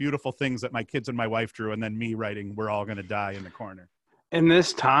all these beautiful things that my kids and my wife drew, and then me writing, "We're all gonna die" in the corner. In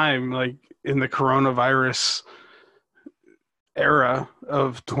this time, like in the coronavirus era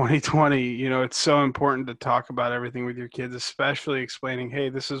of 2020, it's so important to talk about everything with your kids, especially explaining, hey,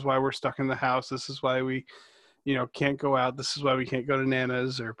 this is why we're stuck in the house, this is why we can't go out, this is why we can't go to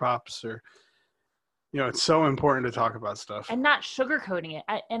Nana's or Pop's, or it's so important to talk about stuff and not sugarcoating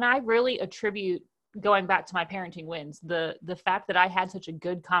it. And I really attribute, going back to my parenting wins, the fact that I had such a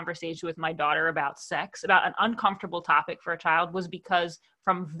good conversation with my daughter about sex, about an uncomfortable topic for a child, was because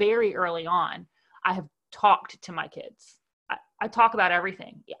from very early on I have talked to my kids. I talk about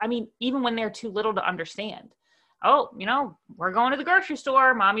everything. I mean, even when they're too little to understand. Oh, we're going to the grocery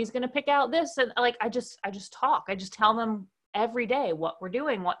store. Mommy's going to pick out this. And like, I just talk. I just tell them every day what we're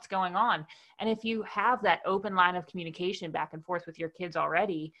doing, what's going on. And if you have that open line of communication back and forth with your kids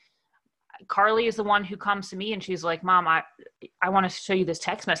already, Carly is the one who comes to me and she's like, Mom, I want to show you this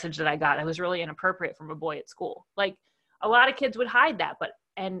text message that I got. It was really inappropriate from a boy at school. Like, a lot of kids would hide that,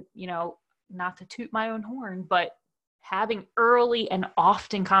 not to toot my own horn, but having early and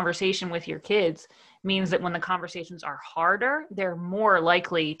often conversation with your kids means that when the conversations are harder, they're more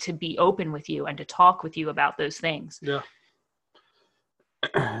likely to be open with you and to talk with you about those things. Yeah.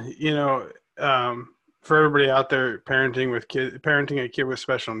 For everybody out there parenting a kid with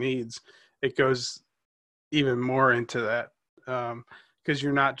special needs, it goes even more into that. Because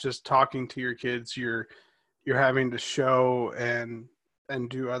you're not just talking to your kids, you're having to show and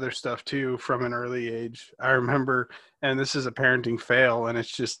do other stuff too from an early age. I remember, and this is a parenting fail and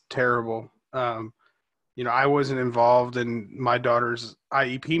it's just terrible. I wasn't involved in my daughter's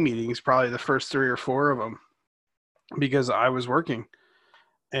IEP meetings, probably the first 3 or 4 of them, because I was working.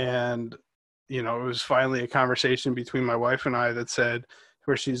 And, it was finally a conversation between my wife and I that said,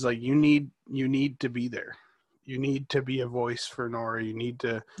 where she's like, you need to be there. You need to be a voice for Nora. You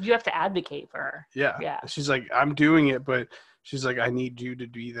have to advocate for her. Yeah. Yeah. She's like, I'm doing it, but she's like, I need you to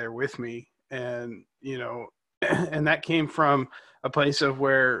be there with me. And, and that came from a place of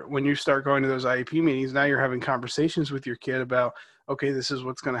where when you start going to those IEP meetings, now you're having conversations with your kid about, okay, this is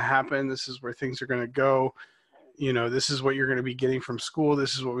what's going to happen. This is where things are going to go. This is what you're going to be getting from school.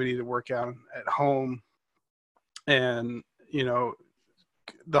 This is what we need to work out at home. And,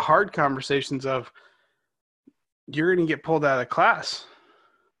 the hard conversations of, you're going to get pulled out of class.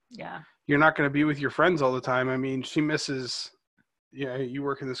 Yeah. You're not going to be with your friends all the time. I mean, she misses, you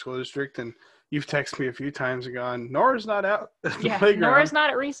work in the school district and you've texted me a few times and gone, Nora's not out at the playground. Nora's not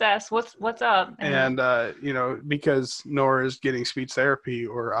at recess. What's up? And, because Nora's getting speech therapy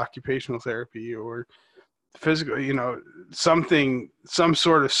or occupational therapy or physical, some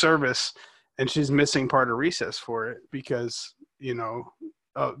sort of service, and she's missing part of recess for it because,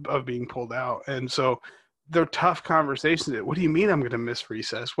 of being pulled out. And so they're tough conversations. What do you mean I'm going to miss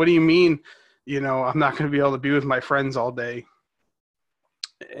recess? What do you mean, I'm not going to be able to be with my friends all day?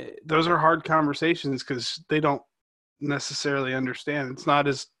 Those are hard conversations because they don't necessarily understand. It's not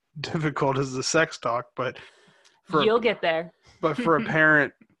as difficult as the sex talk, but you'll get there. But for a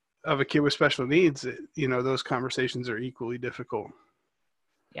parent, of a kid with special needs, those conversations are equally difficult.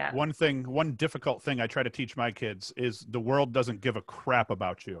 Yeah. One difficult thing I try to teach my kids is the world doesn't give a crap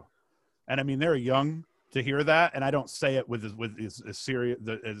about you. And I mean, they're young to hear that. And I don't say it with as serious,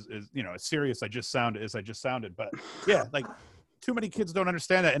 as serious as I just sounded. But yeah, like too many kids don't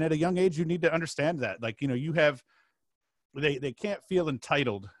understand that. And at a young age, you need to understand that. Like, they can't feel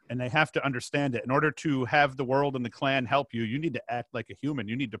entitled, and they have to understand it. In order to have the world and the clan help you, you need to act like a human.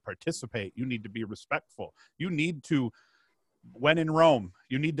 You need to participate. You need to be respectful. You need to, when in Rome,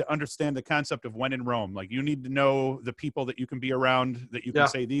 you need to understand the concept of when in Rome. Like, you need to know the people that you can be around, that you can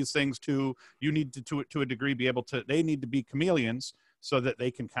say these things to. You need to a degree, be able to, they need to be chameleons so that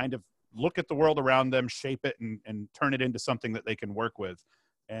they can kind of look at the world around them, shape it, and turn it into something that they can work with.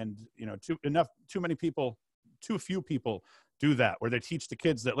 And, too few people do that, where they teach the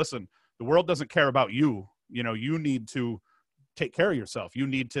kids that, listen, the world doesn't care about you. You need to take care of yourself. You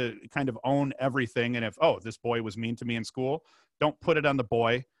need to kind of own everything. And if, this boy was mean to me in school, don't put it on the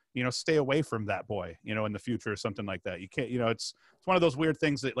boy, stay away from that boy, in the future or something like that. You can't, it's one of those weird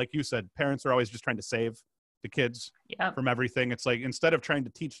things that, like you said, parents are always just trying to save the kids from everything. It's like, instead of trying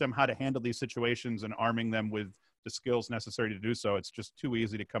to teach them how to handle these situations and arming them with the skills necessary to do so, it's just too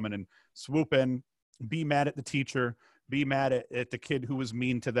easy to come in and swoop in, be mad at the teacher, be mad at the kid who was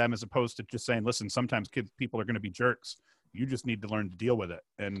mean to them, as opposed to just saying, listen, sometimes people are going to be jerks. You just need to learn to deal with it.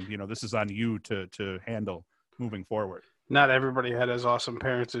 And, this is on you to handle moving forward. Not everybody had as awesome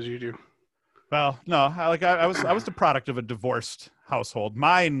parents as you do. Well, no, I was the product of a divorced household.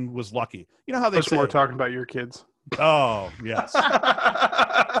 Mine was lucky. You know how they say, more talking about your kids. Oh, yes.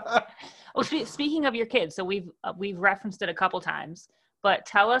 Speaking of your kids, so we've referenced it a couple times, but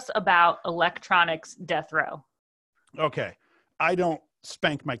tell us about electronics death row. Okay. I don't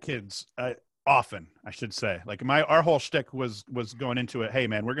spank my kids often, I should say. Like, our whole shtick was going into it, hey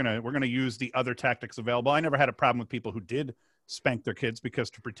man, we're gonna use the other tactics available. I never had a problem with people who did spank their kids, because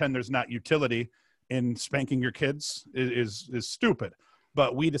to pretend there's not utility in spanking your kids is stupid.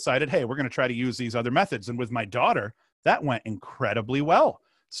 But we decided, hey, we're gonna try to use these other methods. And with my daughter, that went incredibly well,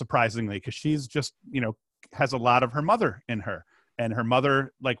 surprisingly, because she's just, has a lot of her mother in her. And her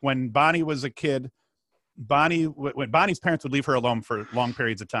mother, like when Bonnie was a kid, when Bonnie's parents would leave her alone for long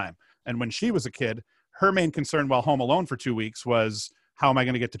periods of time. And when she was a kid, her main concern while home alone for 2 weeks was, how am I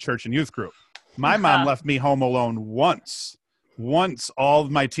going to get to church and youth group? My mom left me home alone once all of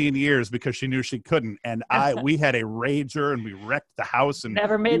my teen years, because she knew she couldn't. And we had a rager, and we wrecked the house, and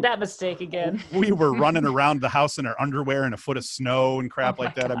never made that mistake again. We were running around the house in our underwear in a foot of snow and crap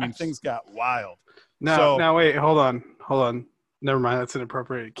like that. Gosh. I mean, things got wild. Now wait, hold on. Never mind. That's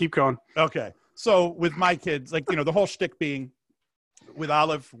inappropriate. Keep going. Okay. So with my kids, like, the whole shtick being, with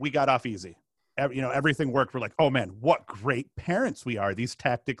Olive, we got off easy. Everything worked. We're like, oh man, what great parents we are. These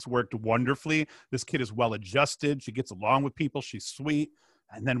tactics worked wonderfully. This kid is well adjusted. She gets along with people. She's sweet.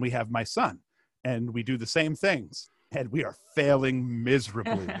 And then we have my son, and we do the same things, and we are failing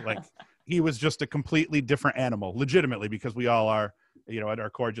miserably. Like, he was just a completely different animal, legitimately, because we all are, at our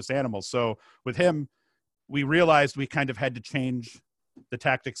core, just animals. So with him, we realized we kind of had to change the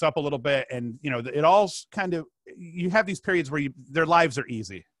tactics up a little bit. And, it all kind of, you have these periods where their lives are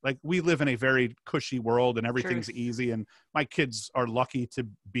easy. Like, we live in a very cushy world, and everything's easy. And my kids are lucky to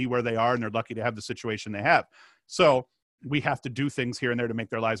be where they are, and they're lucky to have the situation they have. So we have to do things here and there to make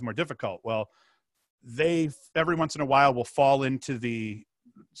their lives more difficult. Well, they, every once in a while, will fall into the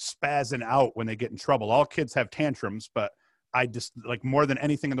spazzing out when they get in trouble. All kids have tantrums, but I just, like, more than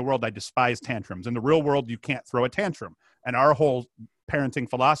anything in the world, I despise tantrums. In the real world, you can't throw a tantrum. And our whole parenting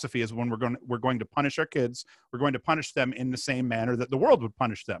philosophy is, when we're going to punish our kids, we're going to punish them in the same manner that the world would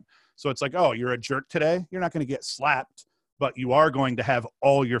punish them. So it's like, oh, you're a jerk today, you're not going to get slapped, but you are going to have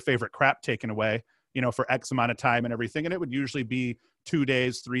all your favorite crap taken away, for X amount of time and everything. And it would usually be 2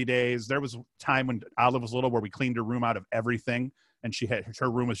 days, 3 days. There was a time when Olive was little where we cleaned her room out of everything, and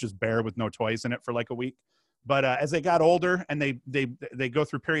her room was just bare with no toys in it for like a week. But as they got older, and they go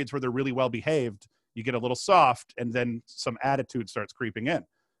through periods where they're really well behaved, you get a little soft, and then some attitude starts creeping in.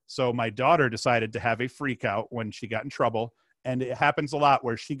 So my daughter decided to have a freak out when she got in trouble. And it happens a lot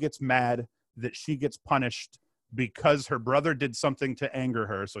where she gets mad that she gets punished because her brother did something to anger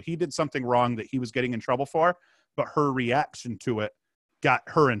her. So he did something wrong that he was getting in trouble for, but her reaction to it got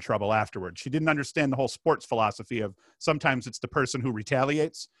her in trouble afterwards. She didn't understand the whole sports philosophy of, sometimes it's the person who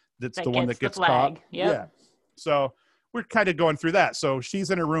retaliates that's the one that gets caught. Yep. Yeah. So we're kind of going through that. So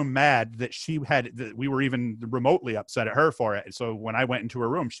she's in her room mad that we were even remotely upset at her for it. So when I went into her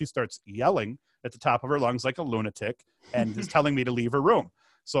room, she starts yelling at the top of her lungs like a lunatic and is telling me to leave her room.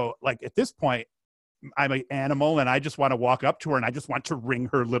 So, like, at this point, I'm an animal and I just want to walk up to her and I just want to wring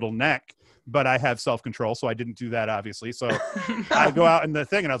her little neck, but I have self-control. So I didn't do that, obviously. So I go out in the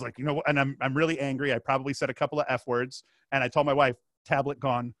thing and I was like, you know what? And I'm really angry. I probably said a couple of F words and I told my wife, tablet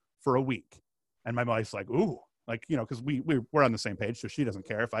gone for a week. And my wife's like, ooh, like, you know, cause we're on the same page. So she doesn't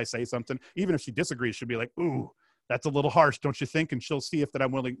care if I say something, even if she disagrees, she'll be like, ooh, that's a little harsh, don't you think? And she'll see if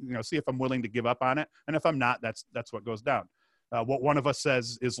I'm willing, you know, see if I'm willing to give up on it. And if I'm not, that's what goes down. What one of us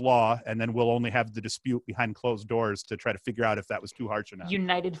says is law, and then we'll only have the dispute behind closed doors to try to figure out if that was too harsh or not.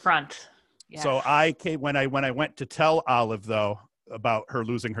 United front. Yes. So when I went to tell Olive, though, about her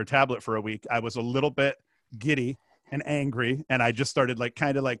losing her tablet for a week, I was a little bit giddy and angry, and I just started like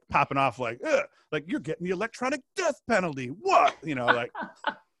kind of like popping off like you're getting the electronic death penalty. What? You know, like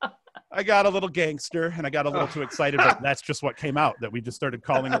I got a little gangster and I got a little too excited, but that's just what came out, that we just started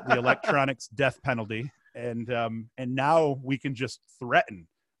calling it the electronics death penalty. And now we can just threaten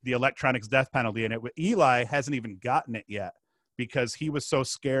the electronics death penalty. And Eli hasn't even gotten it yet because he was so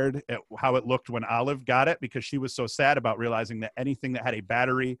scared at how it looked when Olive got it, because she was so sad about realizing that anything that had a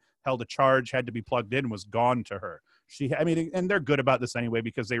battery, held a charge, had to be plugged in was gone to her. And they're good about this anyway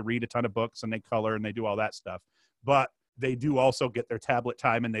because they read a ton of books and they color and they do all that stuff. But they do also get their tablet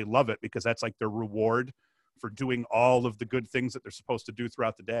time and they love it because that's like their reward for doing all of the good things that they're supposed to do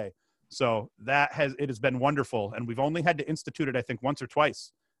throughout the day. So it has been wonderful. And we've only had to institute it, I think, once or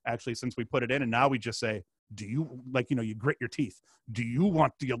twice actually since we put it in. And now we just say, do you, like, you know, you grit your teeth. Do you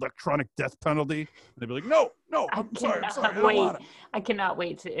want the electronic death penalty? And they'd be like, no, I'm sorry. I don't want it. I cannot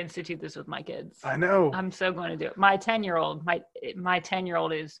wait to institute this with my kids. I know. I'm so going to do it. My 10-year-old, my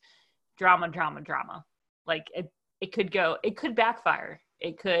 10-year-old is drama. Like it could backfire.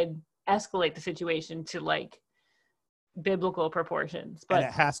 It could escalate the situation to like biblical proportions, but and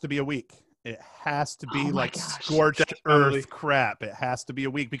it has to be a week. It has to be scorched Definitely. earth crap. It has to be a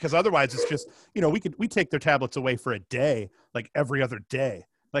week because otherwise it's just, you know, we take their tablets away for a day, like every other day.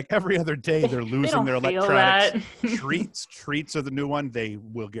 Like every other day they're losing their electronics. Treats are the new one. They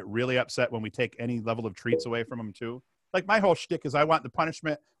will get really upset when we take any level of treats away from them too. Like my whole shtick is I want the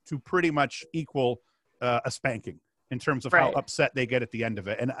punishment to pretty much equal a spanking in terms of how upset they get at the end of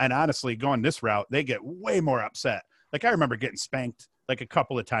it. And honestly, going this route, they get way more upset. Like I remember getting spanked like a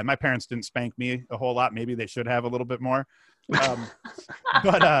couple of times. My parents didn't spank me a whole lot. Maybe they should have a little bit more. But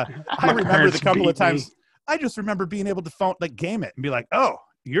I remember the couple of times I just remember being able to game it and be like, oh,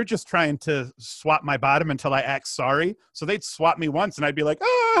 you're just trying to swap my bottom until I act sorry. So they'd swap me once and I'd be like,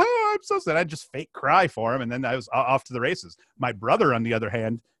 oh, I'm so sad. I'd just fake cry for him. And then I was off to the races. My brother, on the other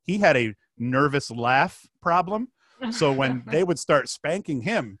hand, he had a nervous laugh problem. So when they would start spanking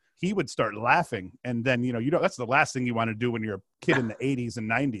him, he would start laughing. And then, that's the last thing you want to do when you're a kid in the 80s and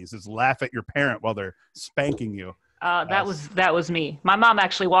 90s is laugh at your parent while they're spanking you. That was me. My mom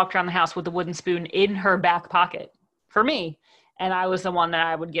actually walked around the house with a wooden spoon in her back pocket for me. And I was the one that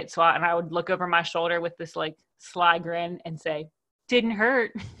I would get swat, and I would look over my shoulder with this like sly grin and say, didn't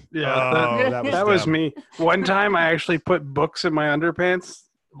hurt. Yeah, that was me. One time I actually put books in my underpants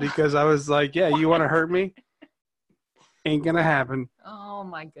because I was like, yeah, you want to hurt me? Ain't gonna happen. Oh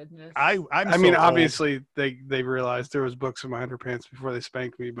my goodness. I mean, obviously they realized there was books in my underpants before they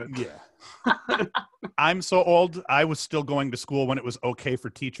spanked me, but yeah. I'm so old. I was still going to school when it was okay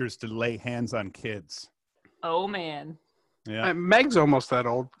for teachers to lay hands on kids. Oh man. Yeah. Meg's almost that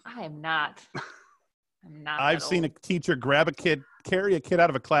old. I am not. I'm not. I've seen a teacher carry a kid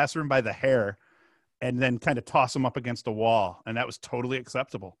out of a classroom by the hair, and then kind of toss him up against a wall, and that was totally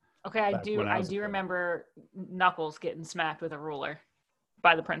acceptable. Okay, I do remember Knuckles getting smacked with a ruler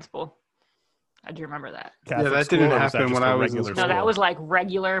by the principal. I do remember that. Catholic that didn't happen when I was in school. No, that was like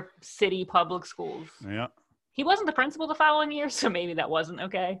regular city public schools. Yeah. He wasn't the principal the following year, so maybe that wasn't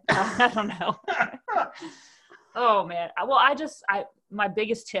okay. I don't know. Oh man. Well, my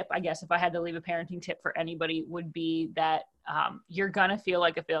biggest tip, I guess, if I had to leave a parenting tip for anybody, would be that you're gonna feel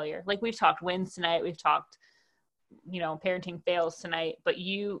like a failure. Like we've talked wins tonight, we've talked, parenting fails tonight, but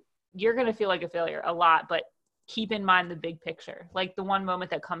you're gonna feel like a failure a lot. But keep in mind the big picture. Like the one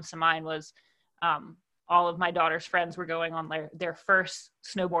moment that comes to mind was all of my daughter's friends were going on their first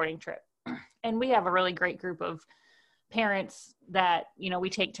snowboarding trip, and we have a really great group of parents that, we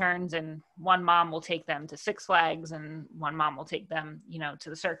take turns, and one mom will take them to Six Flags and one mom will take them, to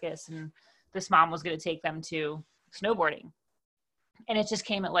the circus. And this mom was going to take them to snowboarding. And it just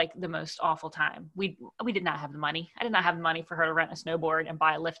came at like the most awful time. We did not have the money. I did not have the money for her to rent a snowboard and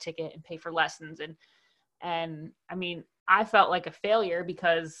buy a lift ticket and pay for lessons. And I mean, I felt like a failure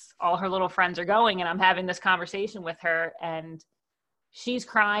because all her little friends are going, and I'm having this conversation with her, and she's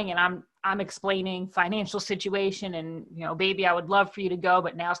crying and I'm I'm explaining financial situation and, you know, baby, I would love for you to go,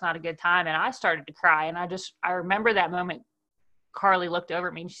 but now's not a good time. And I started to cry. And I remember that moment. Carly looked over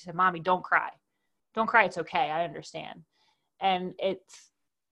at me and she said, Mommy, don't cry. Don't cry. It's okay. I understand. And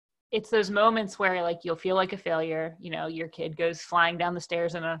it's those moments where like you'll feel like a failure. You know, your kid goes flying down the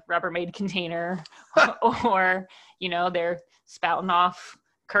stairs in a Rubbermaid container or, you know, they're spouting off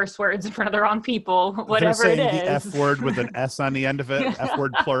curse words in front of the wrong people, whatever it is. The F word with an S on the end of it, F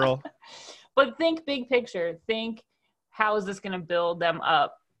word plural. But think big picture. Think, how is this going to build them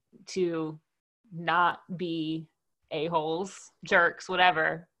up to not be a-holes, jerks,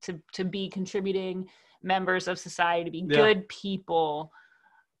 whatever, to be contributing members of society, to be good people.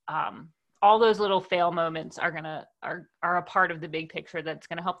 All those little fail moments are a part of the big picture that's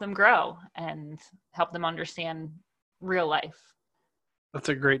going to help them grow and help them understand real life. That's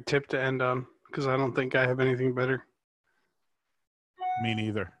a great tip to end on, because I don't think I have anything better. Me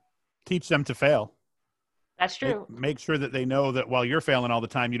neither. Teach them to fail. That's true. Make sure that they know that while you're failing all the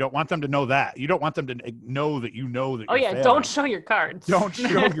time, you don't want them to know that. You don't want them to know that you're failing. Don't show your cards. Don't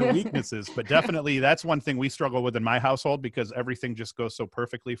show your weaknesses. But definitely that's one thing we struggle with in my household, because everything just goes so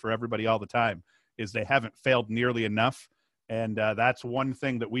perfectly for everybody all the time, is they haven't failed nearly enough. And that's one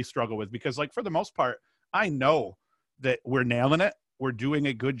thing that we struggle with, because like for the most part, I know that we're nailing it. We're doing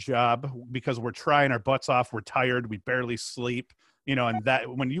a good job because we're trying our butts off. We're tired. We barely sleep, you know, and that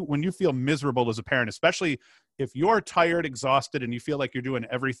when you feel miserable as a parent, especially if you're tired, exhausted, and you feel like you're doing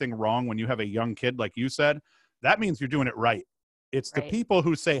everything wrong when you have a young kid, like you said, that means you're doing it right. It's the people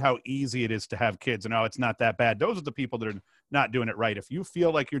who say how easy it is to have kids and, oh, it's not that bad. Those are the people that are not doing it right. If you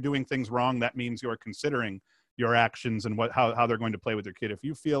feel like you're doing things wrong, that means you're considering your actions and how they're going to play with your kid. If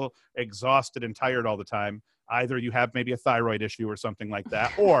you feel exhausted and tired all the time, either you have maybe a thyroid issue or something like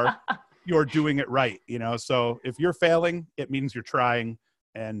that, or you're doing it right, you know? So if you're failing, it means you're trying,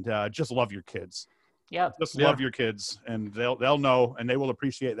 and just love your kids. Love your kids, and they'll know, and they will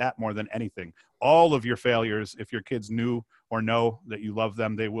appreciate that more than anything. All of your failures, if your kids knew or know that you love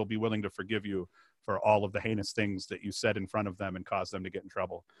them, they will be willing to forgive you for all of the heinous things that you said in front of them and caused them to get in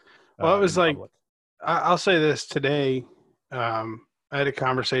trouble. Well, it was like, I'll say this today. I had a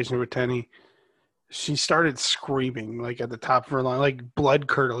conversation with Tenny. She started screaming like at the top of her line, like blood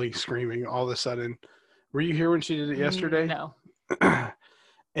curdling screaming all of a sudden. Were you here when she did it yesterday? No.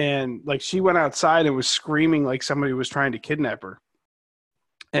 And like she went outside and was screaming like somebody was trying to kidnap her.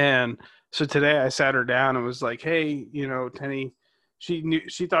 And so today I sat her down and was like, hey, you know, Tenny, she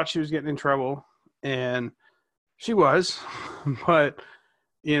thought she was getting in trouble, and she was, but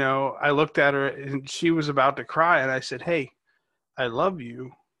you know, I looked at her and she was about to cry, and I said, hey, I love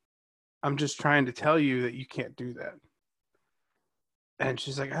you. I'm just trying to tell you that you can't do that. And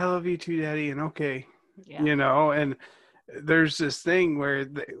she's like, I love you too, Daddy. And okay, you know, and there's this thing where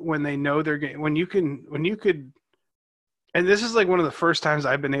when they know they're getting, when you could, and this is like one of the first times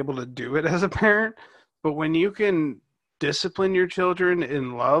I've been able to do it as a parent, but when you can discipline your children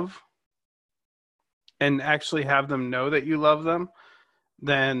in love and actually have them know that you love them,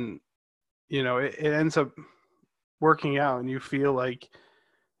 then, you know, it ends up working out and you feel like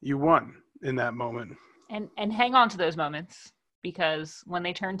you won in that moment. And hang on to those moments, because when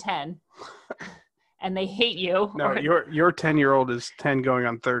they turn 10 and they hate you. No, your 10-year-old is 10 going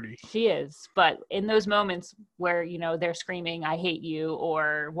on 30. She is. But in those moments where, you know, they're screaming, I hate you,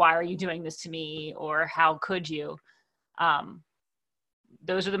 or why are you doing this to me, or how could you?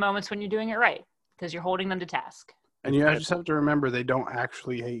 Those are the moments when you're doing it right, because you're holding them to task. And you just have to remember they don't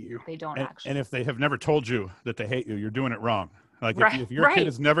actually hate you. They don't actually. And if they have never told you that they hate you, you're doing it wrong. Like if your kid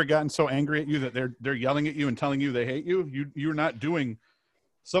has never gotten so angry at you that they're yelling at you and telling you they hate you, you're not doing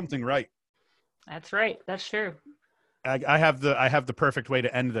something right. That's right. That's true. I have the perfect way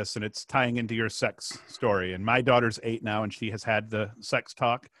to end this, and it's tying into your sex story. And my daughter's 8 now, and she has had the sex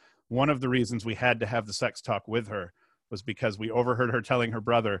talk. One of the reasons we had to have the sex talk with her was because we overheard her telling her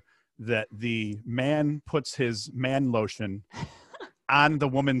brother that the man puts his man lotion on the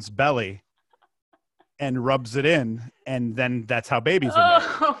woman's belly and rubs it in, and then that's how babies are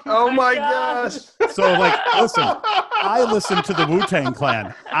made. Oh my gosh. So like, listen, I listened to the Wu-Tang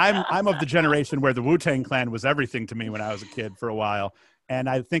Clan. I'm of the generation where the Wu-Tang Clan was everything to me when I was a kid for a while. And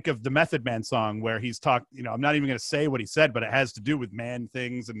I think of the Method Man song where he's talked, you know, I'm not even going to say what he said, but it has to do with man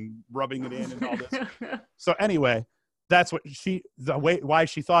things and rubbing it in and all this. So anyway, that's what why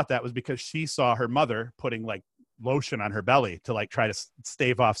she thought that was because she saw her mother putting like lotion on her belly to like try to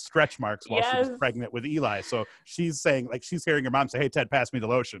stave off stretch marks while she was pregnant with Eli. So she's saying, like, she's hearing her mom say, hey, Ted, pass me the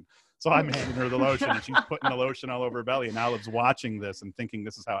lotion. So I'm handing her the lotion, and she's putting the lotion all over her belly, and Olive's watching this and thinking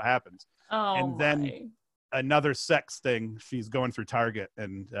this is how it happens. Oh, and then another sex thing, she's going through Target,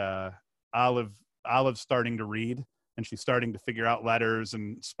 and Olive's starting to read, and she's starting to figure out letters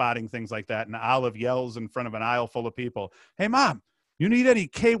and spotting things like that. And Olive yells in front of an aisle full of people, "Hey, Mom, you need any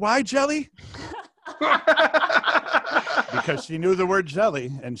KY jelly?" Because she knew the word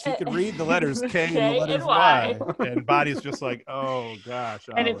jelly, and she could read the letters K and the letters Y. And Bottie's just like, oh, gosh.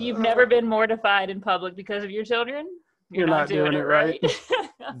 And if you've never been mortified in public because of your children, you're not doing it right.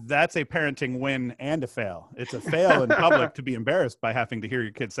 That's a parenting win and a fail. It's a fail in public to be embarrassed by having to hear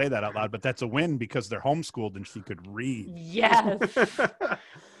your kids say that out loud, but that's a win because they're homeschooled and she could read. Yes.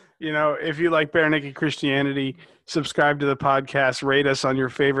 You know, if you like Bare Naked Christianity, subscribe to the podcast, rate us on your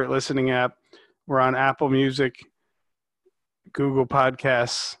favorite listening app. We're on Apple Music, Google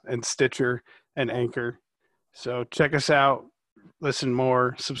Podcasts, and Stitcher, and Anchor. So check us out, listen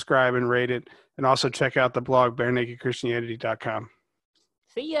more, subscribe, and rate it. And also check out the blog, barenakedchristianity.com.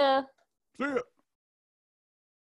 See ya. See ya.